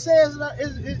 Like I said,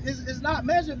 it's not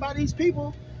measured by these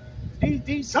people,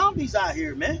 these zombies out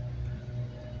here, man.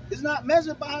 It's not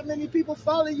measured by how many people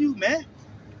follow you, man.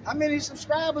 How many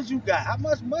subscribers you got? How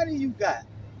much money you got?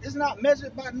 It's not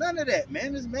measured by none of that,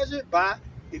 man. It's measured by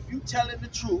if you telling the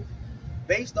truth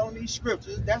based on these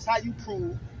scriptures. That's how you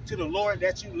prove to the Lord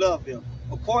that you love him.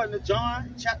 According to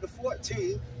John chapter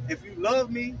 14, if you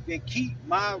love me, then keep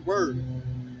my word.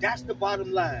 That's the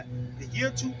bottom line. The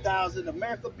year 2000,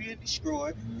 America being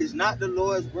destroyed, is not the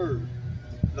Lord's word.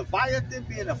 Leviathan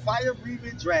being a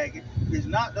fire-breathing dragon is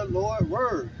not the Lord's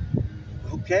word.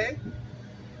 Okay?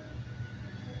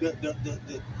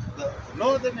 The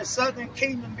northern and southern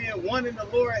kingdom being one in the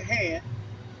Lord's hand,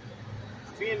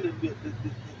 being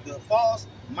the false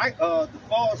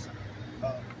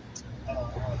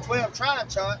 12 tribe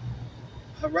chart,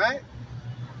 all right?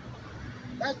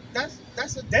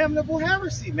 That's a damnable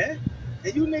heresy, man.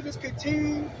 And you niggas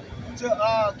continue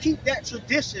to keep that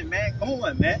tradition, man,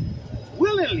 going, man.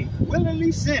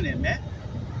 Willingly sinning, man.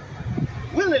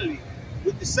 Willingly,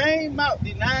 with the same mouth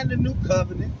denying the new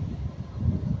covenant,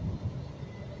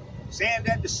 saying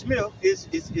that the Smith is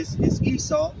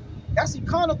Esau. That's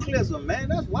iconoclasm, man.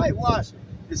 That's whitewashing.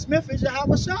 The Smith is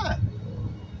Yahushua.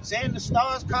 Saying the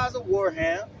stars cause a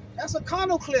warham. That's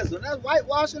iconoclasm. That's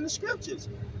whitewashing the scriptures.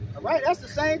 All right? That's the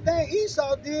same thing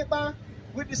Esau did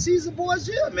with the Caesar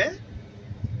Borgia, man.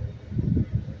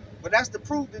 But that's the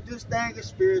proof that this thing is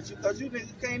spiritual, because you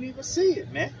niggas can't even see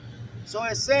it, man. So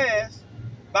it says,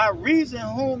 by reason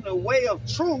whom the way of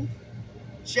truth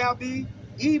shall be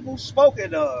evil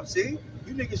spoken of. See?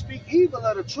 You niggas speak evil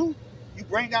of the truth. You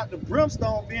bring out the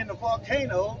brimstone being the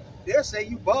volcano, they'll say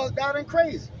you bugged out and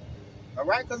crazy. All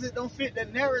right? Because it don't fit the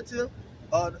narrative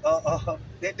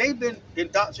that they've been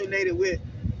indoctrinated with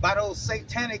by those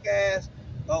satanic ass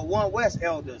One West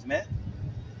elders, man.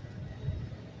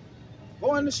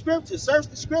 Go in the scriptures, search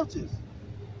the scriptures.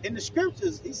 In the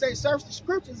scriptures, he say search the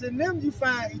scriptures, in them you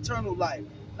find eternal life.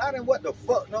 Not in what the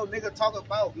fuck no nigga talk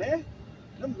about, man.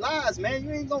 Them lies, man.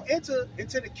 You ain't gonna enter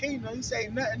into the kingdom. He say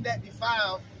nothing that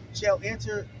defiled shall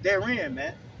enter therein,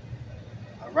 man.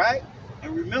 All right?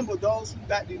 And remember, those who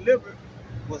got delivered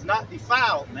was not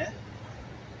defiled, man.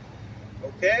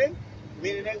 Okay?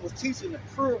 Meaning they was teaching the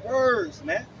pure words,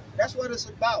 man. That's what it's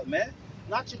about, man.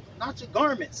 Not your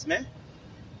garments, man.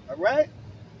 All right?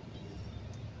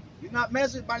 You're not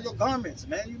measured by your garments,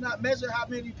 man. You're not measured how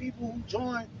many people who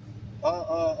join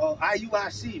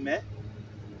IUIC, man.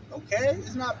 Okay?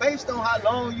 It's not based on how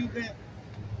long you've been,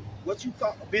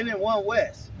 been in One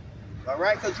West. All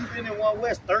right? Because you've been in One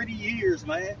West 30 years,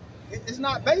 man. It's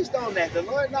not based on that. The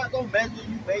Lord not going to measure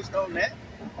you based on that.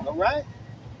 All right?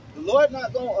 The Lord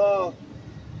not going to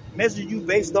measure you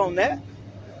based on that.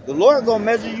 The Lord going to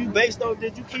measure you based on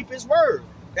did you keep his word.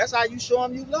 That's how you show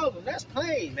him you love him. That's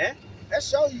plain, man. That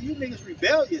shows you niggas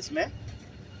rebellious, man.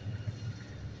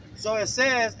 So it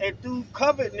says, and through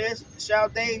covetousness shall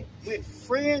they with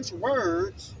fringe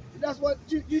words. That's what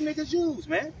you niggas use,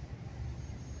 man.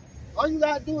 All you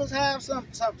gotta do is have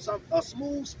a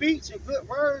smooth speech and good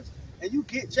words, and you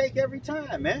get Jake every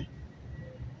time, man.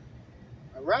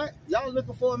 All right? Y'all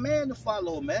looking for a man to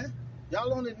follow, man. Y'all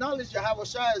don't acknowledge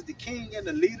Yahushua as the king and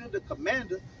the leader, the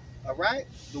commander. All right?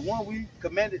 The one we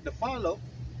commanded to follow.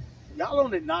 Y'all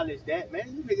don't acknowledge that, man.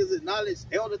 You niggas acknowledge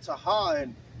Elder Tahar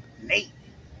and Nate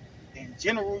and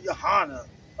General Yohana.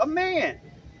 A man.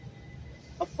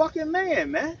 A fucking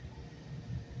man, man.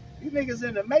 You niggas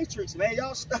in the matrix, man.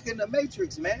 Y'all stuck in the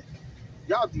matrix, man.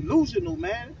 Y'all delusional,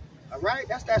 man. All right?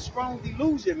 That's that strong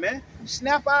delusion, man. You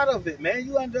snap out of it, man.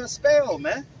 You under a spell,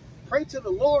 man. Pray to the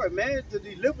Lord, man, to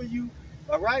deliver you,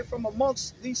 all right, from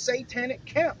amongst these satanic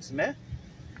camps, man.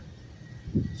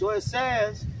 So it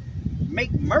says,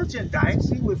 make merchandise.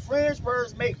 See, with fringe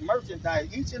words, make merchandise.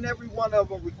 Each and every one of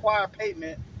them require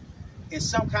payment in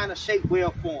some kind of shape, way,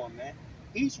 or form, man.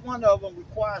 Each one of them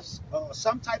requires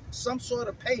some sort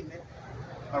of payment,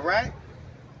 all right?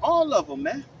 All of them,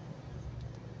 man.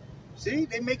 See,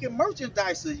 they making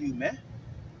merchandise of you, man.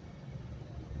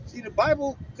 See, the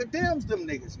Bible condemns them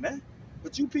niggas, man.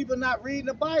 But you people not reading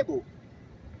the Bible.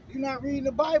 You're not reading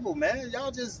the Bible, man.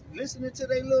 Y'all just listening to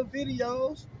their little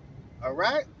videos, all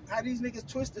right? How these niggas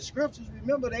twist the scriptures.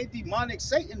 Remember, they demonic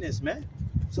Satanists, man.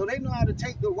 So they know how to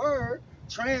take the word,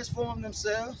 transform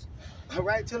themselves, all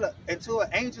right, into an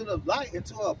angel of light,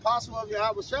 into an apostle of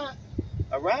Yahushua,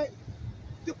 all right?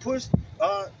 To push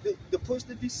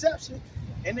the deception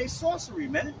and they sorcery,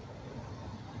 man.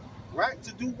 Right?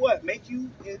 To do what? Make you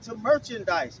into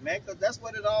merchandise, man, because that's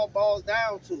what it all boils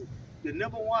down to. The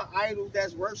number one idol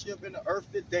that's worshipped in the earth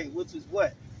today, which is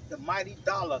what? The mighty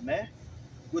dollar, man,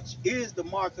 which is the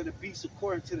mark of the beast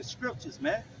according to the scriptures,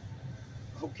 man.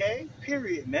 Okay?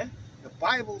 Period, man. The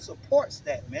Bible supports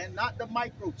that, man, not the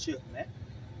microchip, man.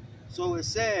 So it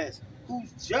says,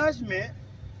 whose judgment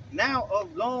now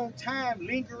of long time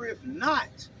lingereth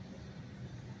not.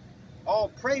 All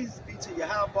praises be to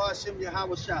Yahweh Hashem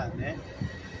Yahweh Shai, man.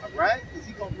 Alright? Because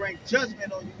he's going to bring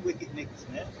judgment on you wicked niggas,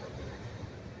 man.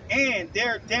 And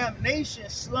their damnation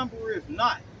slumbereth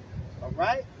not.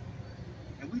 Alright?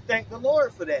 And we thank the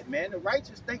Lord for that, man. The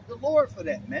righteous thank the Lord for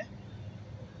that, man.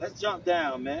 Let's jump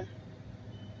down, man.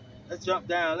 Let's jump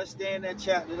down. Let's stay in that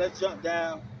chapter. Let's jump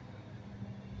down.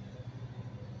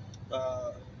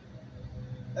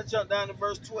 Let's jump down to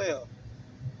verse 12.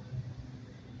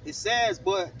 It says,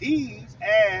 but these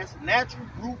as natural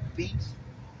brute beasts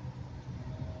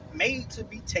made to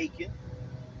be taken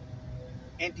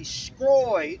and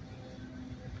destroyed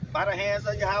by the hands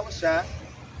of Yahweh Shai,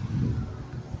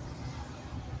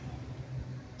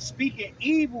 speaking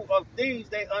evil of things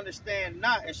they understand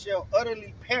not, and shall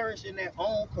utterly perish in their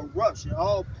own corruption.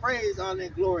 All praise, honor,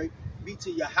 and glory be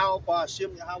to Yahweh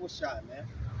Hashem Yahweh Shai, man.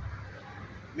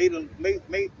 May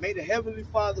the Heavenly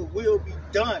Father will be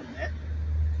done, man,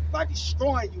 by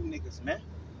destroying you niggas, man.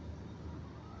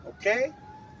 Okay?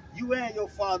 You and your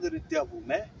father the devil,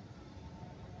 man.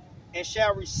 And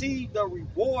shall receive the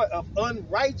reward of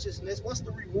unrighteousness. What's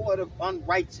the reward of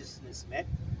unrighteousness, man?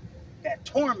 That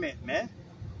torment, man.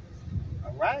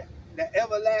 Alright? That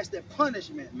everlasting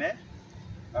punishment, man.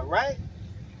 Alright?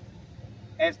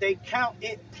 As they count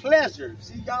it pleasure.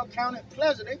 See, y'all count it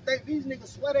pleasure. They think these niggas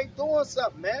swear they doing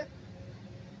something, man.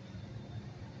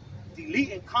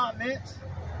 Deleting comments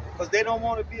because they don't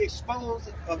want to be exposed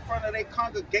in front of their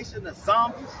congregation of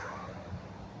zombies.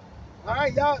 All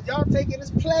right, y'all taking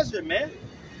this pleasure, man.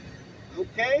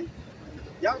 Okay?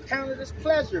 Y'all count it as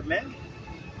pleasure, man.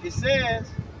 It says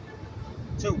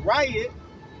to riot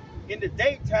in the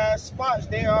daytime, spots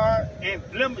there are and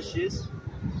blemishes.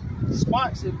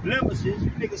 Spots and blemishes.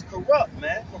 You niggas corrupt,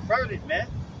 man. Perverted, man.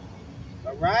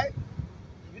 All right?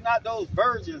 You're not those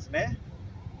virgins, man.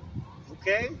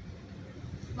 Okay?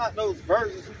 You're not those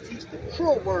virgins who teach the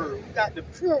pure word. You got the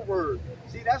pure word.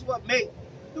 See, that's what makes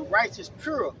the righteous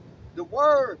pure. The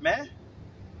word, man.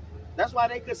 That's why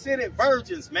they considered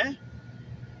virgins, man.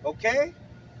 Okay?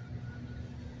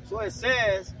 So it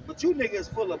says, but you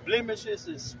niggas full of blemishes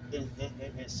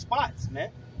and spots,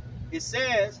 man. It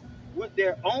says, with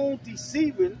their own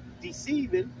deceiving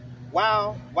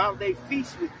while they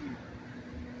feast with you.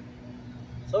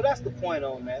 So that's the point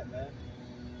on that, man.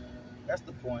 That's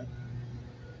the point.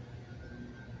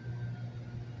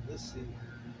 Let's see.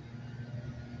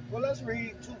 Well, let's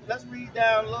read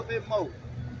down a little bit more.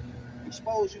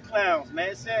 Expose you clowns,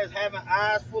 man. It says, having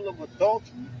eyes full of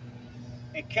adultery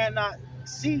and cannot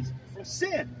cease from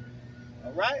sin.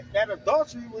 All right? That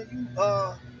adultery when you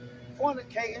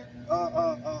fornicating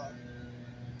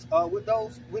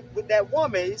with that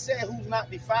woman. It said who's not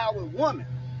defiled with woman.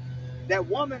 That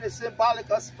woman is symbolic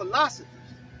of philosophy.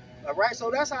 All right?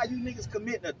 So that's how you niggas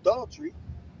commit adultery.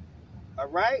 All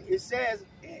right? It says,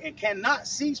 and cannot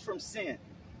cease from sin.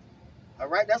 All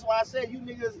right? That's why I said you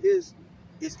niggas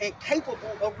is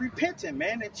incapable of repenting,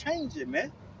 man, and changing,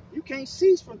 man. You can't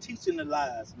cease from teaching the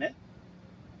lies, man.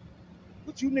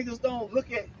 But you niggas don't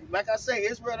look at, like I say,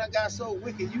 Israel done got so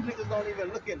wicked, you niggas don't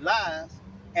even look at lies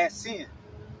as sin.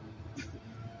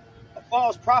 A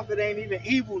false prophet ain't even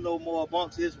evil no more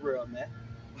amongst Israel, man.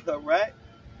 All right?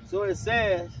 So it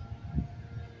says,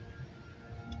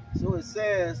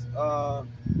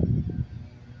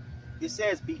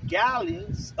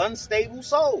 beguiling unstable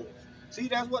souls. See,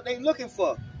 that's what they looking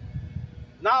for.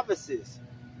 Novices.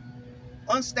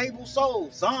 Unstable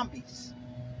souls. Zombies.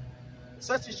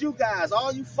 Such as you guys.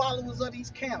 All you followers of these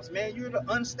camps, man. You're the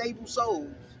unstable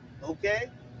souls. Okay?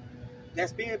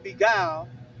 That's being beguiled.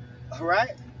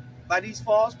 Alright? By these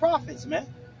false prophets, man.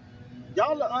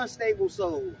 Y'all are unstable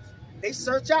souls. They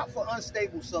search out for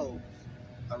unstable souls.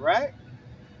 Alright?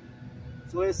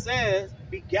 So it says,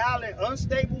 beguiling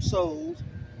unstable souls,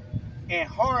 and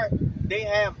heart they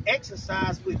have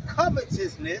exercised with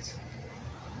covetousness.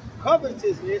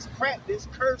 Covetousness practice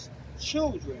cursed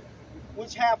children,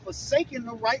 which have forsaken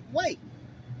the right way.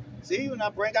 See, when I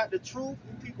bring out the truth,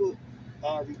 you people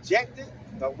reject it.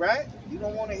 All right? You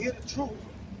don't want to hear the truth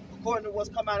according to what's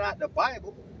coming out the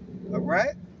Bible. All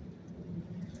right?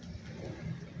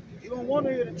 You don't want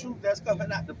to hear the truth that's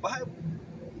coming out the Bible.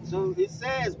 So it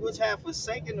says, which have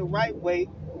forsaken the right way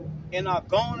and are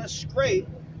gone astray,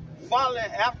 following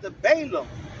after Balaam.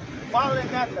 Following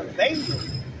after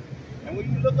Balaam. And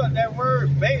when you look up that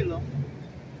word Balaam,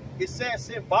 it says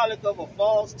symbolic of a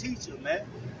false teacher, man.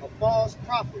 A false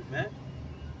prophet, man.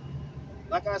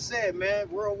 Like I said, man,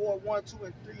 World War I, II,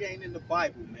 and III ain't in the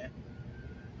Bible, man.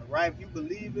 All right? If you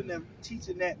believe in them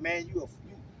teaching that, man, you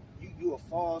a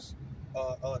false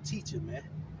teacher, man.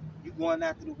 You going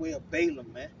after the way of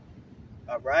Balaam, man.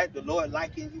 All right, the Lord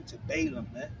likened you to Balaam,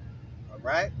 man. All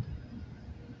right,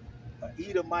 an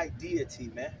Edomite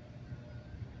deity, man.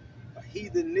 A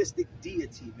heathenistic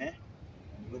deity, man.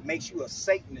 What makes you a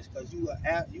Satanist because you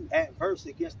adverse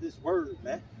against this word,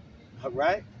 man. All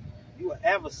right, you an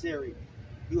adversary.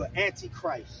 You an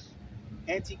antichrist.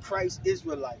 Antichrist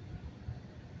Israelite.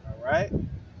 All right.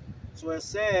 So it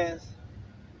says,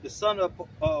 the son of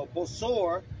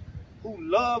Bosor, who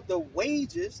loved the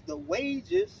wages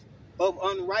of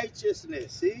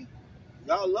unrighteousness. See,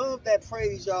 y'all love that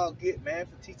praise y'all get, man,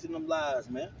 for teaching them lies,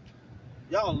 man.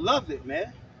 Y'all love it,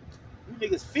 man. You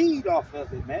niggas feed off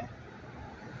of it, man.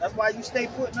 That's why you stay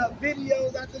putting up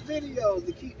videos after videos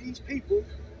to keep these people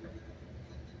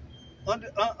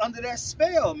under that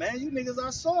spell, man. You niggas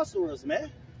are sorcerers,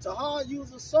 man. Tahar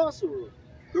used a sorcerer.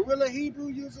 Gorilla Hebrew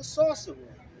used a sorcerer.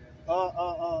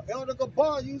 Elder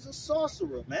Gabar used a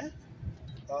sorcerer, man.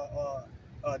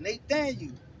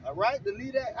 Nathaniel, all right, the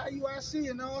leader at IUIC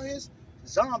and all his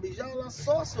zombies, y'all are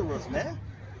sorcerers, man.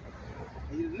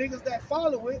 And the niggas that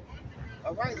follow it,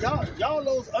 all right, y'all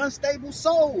those unstable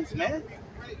souls, man.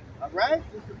 All right,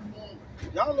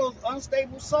 y'all those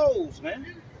unstable souls,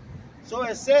 man. So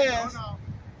it says,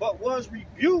 but was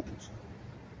rebuked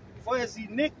for his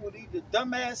iniquity, the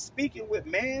dumbass speaking with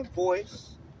man's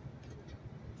voice,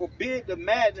 forbid the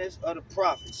madness of the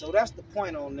prophet. So that's the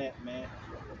point on that, man.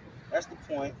 That's the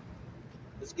point.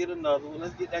 Let's get another one.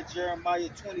 Let's get that Jeremiah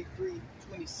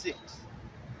 23:26.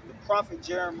 The prophet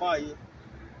Jeremiah.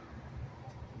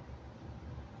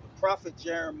 The prophet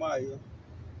Jeremiah,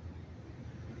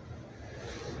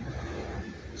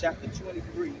 chapter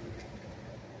 23,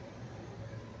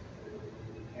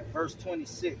 and verse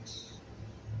 26.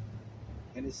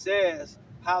 And it says,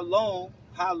 how long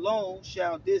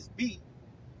shall this be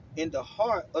in the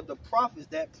heart of the prophets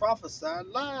that prophesy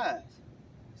lies?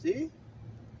 See?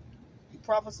 You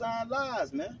prophesying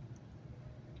lies, man.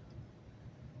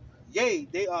 Yea,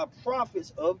 they are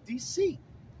prophets of deceit.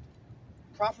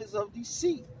 Prophets of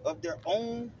deceit of their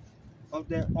own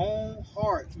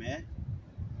heart, man.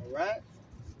 All right?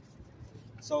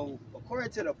 So,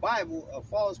 according to the Bible, a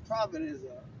false prophet is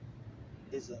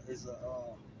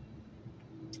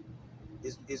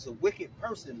a wicked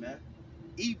person, man.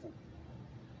 Evil.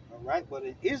 All right? But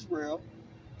in Israel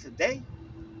today,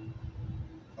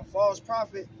 a false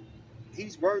prophet,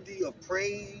 he's worthy of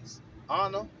praise,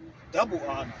 honor, double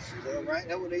honors. All right?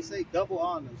 That's what they say, double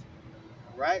honors.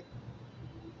 All right?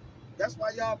 That's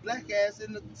why y'all black ass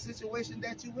in the situation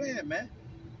that you in, man.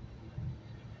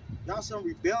 Y'all some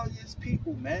rebellious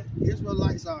people, man.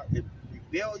 Israelites are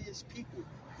rebellious people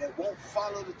that won't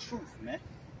follow the truth, man.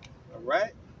 All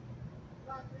right?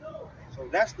 So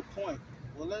that's the point.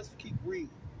 Well, let's keep reading.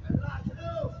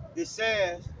 It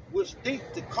says, which think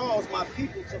to cause my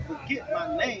people to forget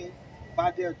my name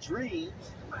by their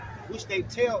dreams, which they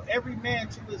tell every man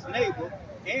to his neighbor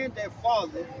and their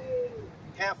father,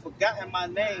 have forgotten my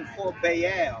name for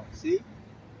Baal. See?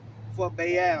 For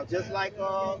Baal. Just like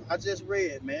I just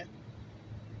read, man.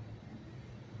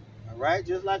 All right?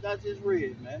 Just like I just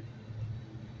read, man.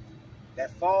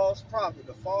 That false prophet,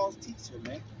 the false teacher,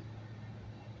 man.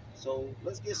 So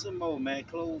let's get some more, man.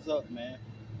 Close up, man.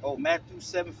 Oh, Matthew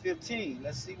 7:15.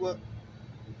 Let's see what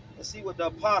the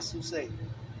apostles say.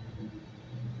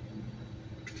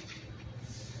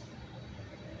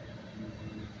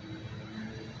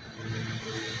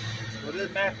 So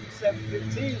this Matthew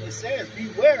 7:15, it says,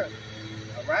 beware.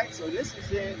 All right, so this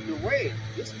is in the red.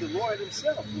 This is the Lord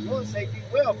himself. The Lord say,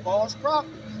 beware of false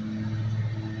prophets.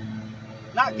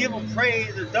 Not give them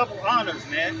praise and double honors,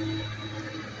 man.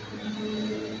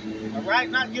 All right,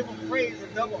 not give them praise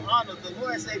and double honors. The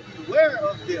Lord say, beware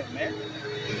of them, man.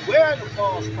 Beware of the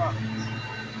false prophets.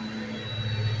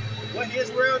 What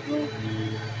Israel do?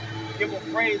 Give them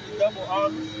praise and double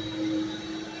honors.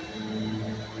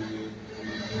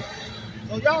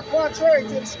 So y'all contrary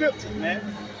to the scriptures, man.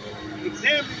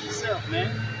 Examine yourself,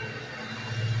 man.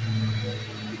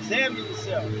 Examine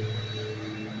yourself.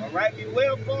 All right,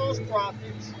 beware of false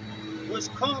prophets, which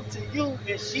come to you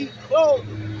in sheep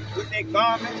clothing, with their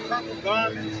garments, purple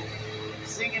garments,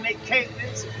 singing their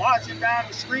cadence, marching down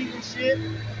the street and shit,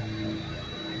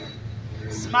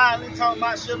 smiling, talking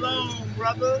about shalom,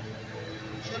 brother.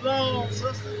 Shalom,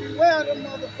 sister. Beware of them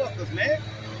motherfuckers, man.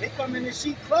 They come in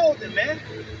sheep clothing, man.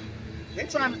 They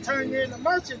trying to turn you into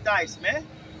merchandise, man.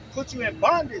 Put you in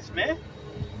bondage, man.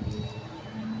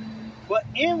 But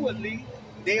inwardly,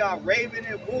 they are raven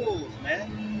and wolves,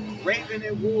 man. Raven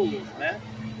and wolves, man.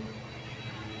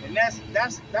 And that's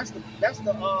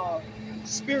the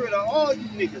spirit of all you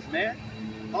niggas, man.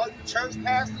 All you church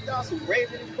pastors, y'all some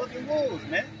raven and fucking wolves,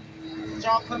 man.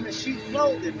 Y'all come in sheep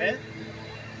clothing, man.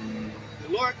 The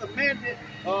Lord commanded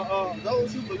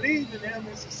those who believe in him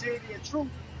in sincerity and truth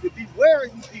to beware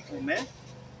of you people, man.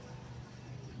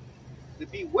 To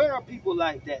beware of people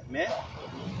like that, man.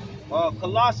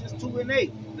 Colossians 2 and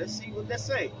 8. Let's see what they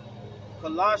say.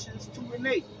 Colossians 2 and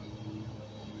 8.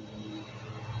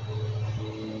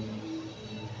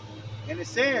 And it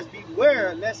says,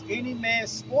 beware lest any man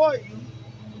spoil you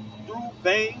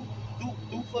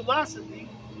through philosophy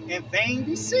and vain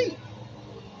deceit.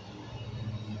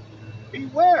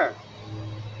 Beware.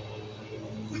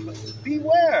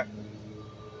 Beware.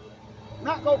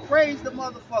 Not go praise the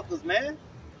motherfuckers, man.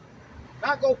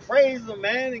 Not go praise them,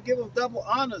 man, and give them double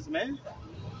honors, man.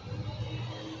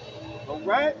 All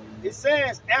right? It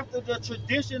says, after the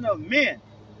tradition of men.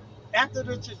 After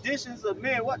the traditions of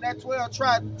men. What that 12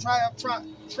 tribe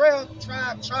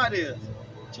is.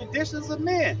 Traditions of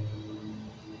men.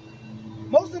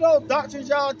 Most of those doctrines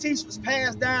y'all teach was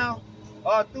passed down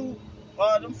through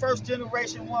them first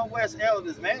generation One West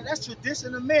elders, man. That's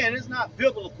tradition of men. It's not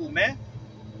biblical, man.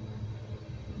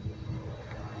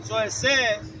 So it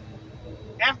says,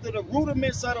 after the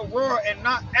rudiments of the world and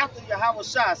not after Yahweh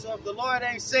Shai. So if the Lord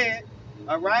ain't said,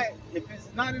 all right, if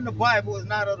it's not in the Bible, it's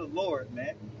not of the Lord,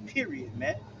 man. Period,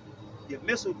 man. Your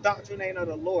missile doctrine ain't of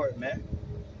the Lord, man.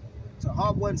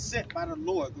 Tahar wasn't sent by the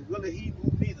Lord. Guerrilla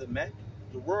Hebrew neither, man.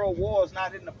 The world war is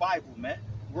not in the Bible, man.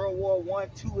 World War 1,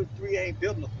 2, and 3 ain't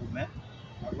biblical, man.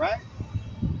 All right?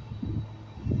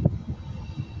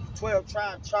 12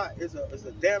 tribe chart is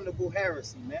a damnable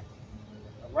heresy, man.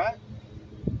 All right?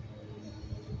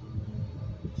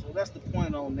 So that's the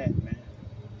point on that, man.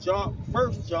 1 John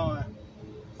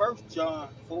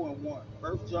 4 and 1.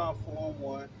 1 John 4 and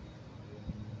 1.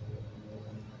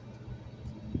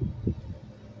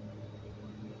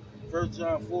 First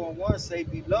John 4 and 1 say,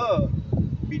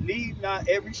 beloved, believe not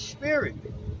every spirit.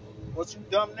 What you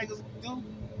dumb niggas do?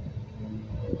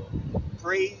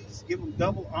 Praise, give them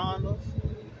double honors,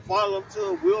 follow them to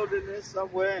a wilderness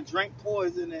somewhere and drink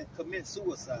poison and commit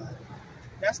suicide.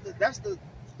 That's the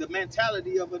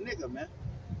mentality of a nigga, man.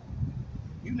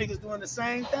 You niggas doing the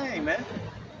same thing, man.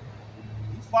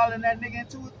 You following that nigga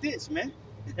into a ditch, man.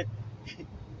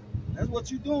 That's what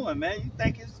you doing, man. You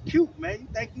think it's cute, man. You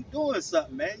think you doing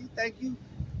something, man. You think you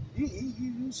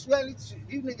swear,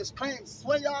 you niggas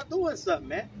swear y'all doing something,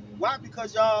 man. Why?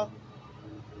 Because y'all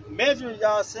measuring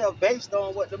yourself based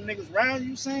on what them niggas around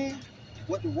you saying,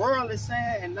 what the world is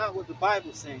saying, and not what the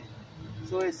Bible's saying.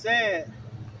 So it said,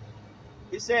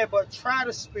 but try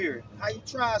the spirit. How you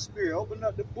try a spirit? Open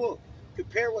up the book.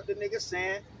 Compare what the niggas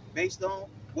saying based on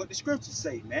what the scriptures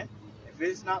say, man. If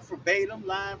it's not verbatim,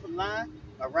 line for line,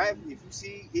 all right? If you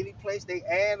see any place they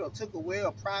add or took away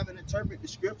or private interpret the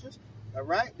scriptures, all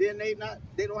right, then they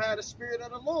don't have the spirit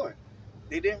of the Lord.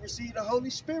 They didn't receive the Holy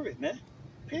Spirit, man.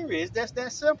 Period. That's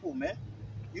that simple, man.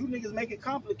 You niggas make it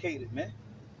complicated, man.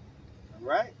 All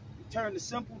right? You turn the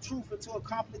simple truth into a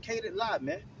complicated lie,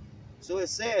 man. So it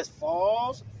says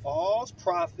false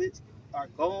prophets are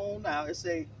gone out. It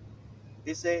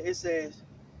says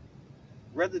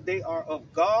whether they are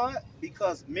of God,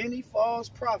 because many false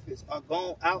prophets are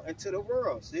gone out into the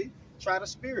world. See? Try the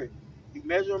spirit. You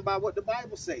measure them by what the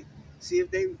Bible say. See if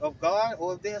they of God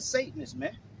or if they're Satanists,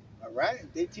 man. All right?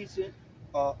 If they teaching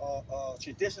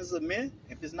traditions of men,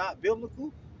 if it's not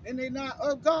biblical, then they're not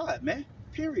of God, man.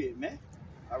 Period, man.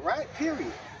 All right?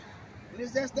 Period. And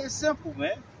that's that simple,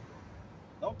 man.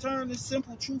 Don't turn this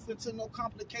simple truth into no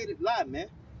complicated lie, man.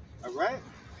 All right?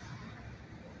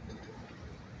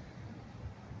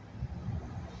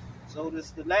 So this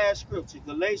is the last scripture,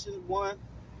 Galatians 1,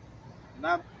 and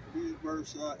I read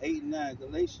verse 8 and 9.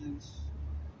 Galatians,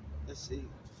 let's see.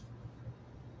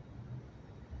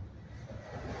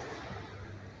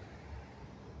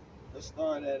 Let's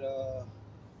start at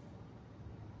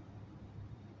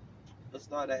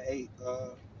 8.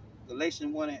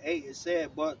 Galatians 1 and 8, it said,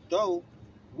 but though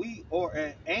we or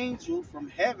an angel from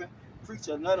heaven preach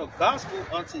another gospel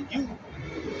unto you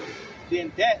than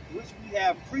that which we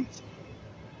have preached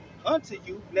unto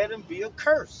you, let him be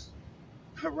accursed.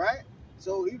 All right?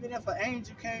 So even if an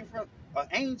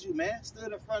angel, man,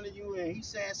 stood in front of you and he's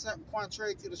saying something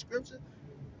contrary to the scripture,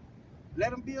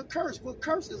 let him be accursed. Put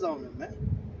curses on him, man.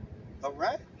 All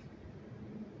right?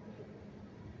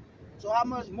 So how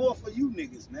much more for you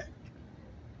niggas, man?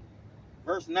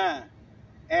 Verse 9.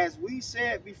 As we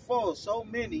said before,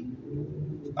 Salakia,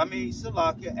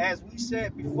 as we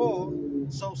said before,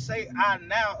 so say I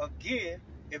now again,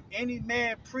 if any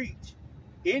man preach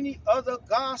any other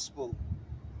gospel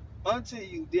unto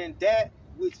you than that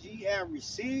which ye have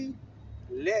received,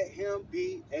 let him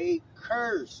be a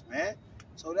curse, man.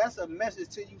 So that's a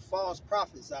message to you false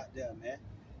prophets out there, man.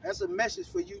 That's a message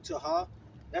for you, Tahar.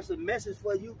 That's a message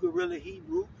for you, Gorilla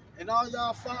Hebrew, and all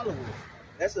y'all followers.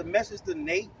 That's a message to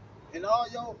Nate and all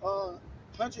your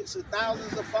hundreds of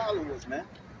thousands of followers, man.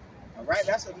 All right,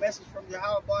 that's a message from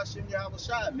Yahweh Bashim Yahweh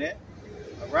Shai, man.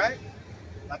 All right,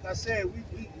 like I said, we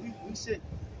sit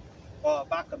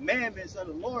by commandments of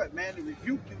the Lord, man, to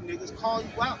rebuke you niggas, call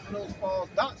you out for those false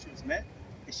doctrines, man.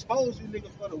 Expose you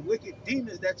niggas for the wicked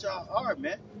demons that y'all are,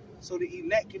 man. So the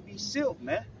elect can be sealed,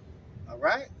 man. All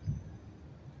right?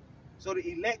 So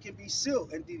the elect can be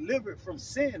sealed and delivered from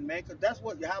sin, man, because that's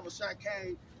what Yahweh Shai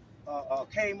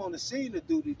came on the scene to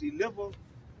do, to deliver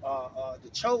the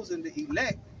chosen, the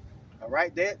elect. All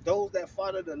right? Those that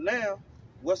follow the Lamb,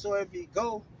 whatsoever he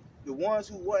go, the ones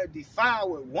who weren't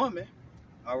defiled with woman,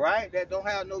 all right, that don't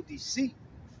have no deceit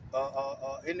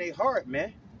in their heart,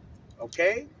 man.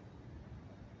 Okay?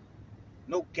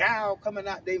 No guile coming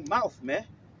out their mouth, man.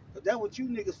 But that's what you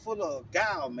niggas full of,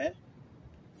 guile, man.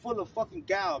 Full of fucking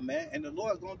guile, man. And the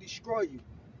Lord's gonna destroy you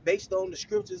based on the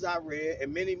scriptures I read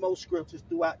and many more scriptures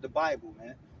throughout the Bible,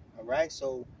 man. All right,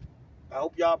 so I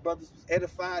hope y'all brothers was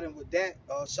edified, and with that,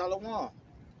 shalom.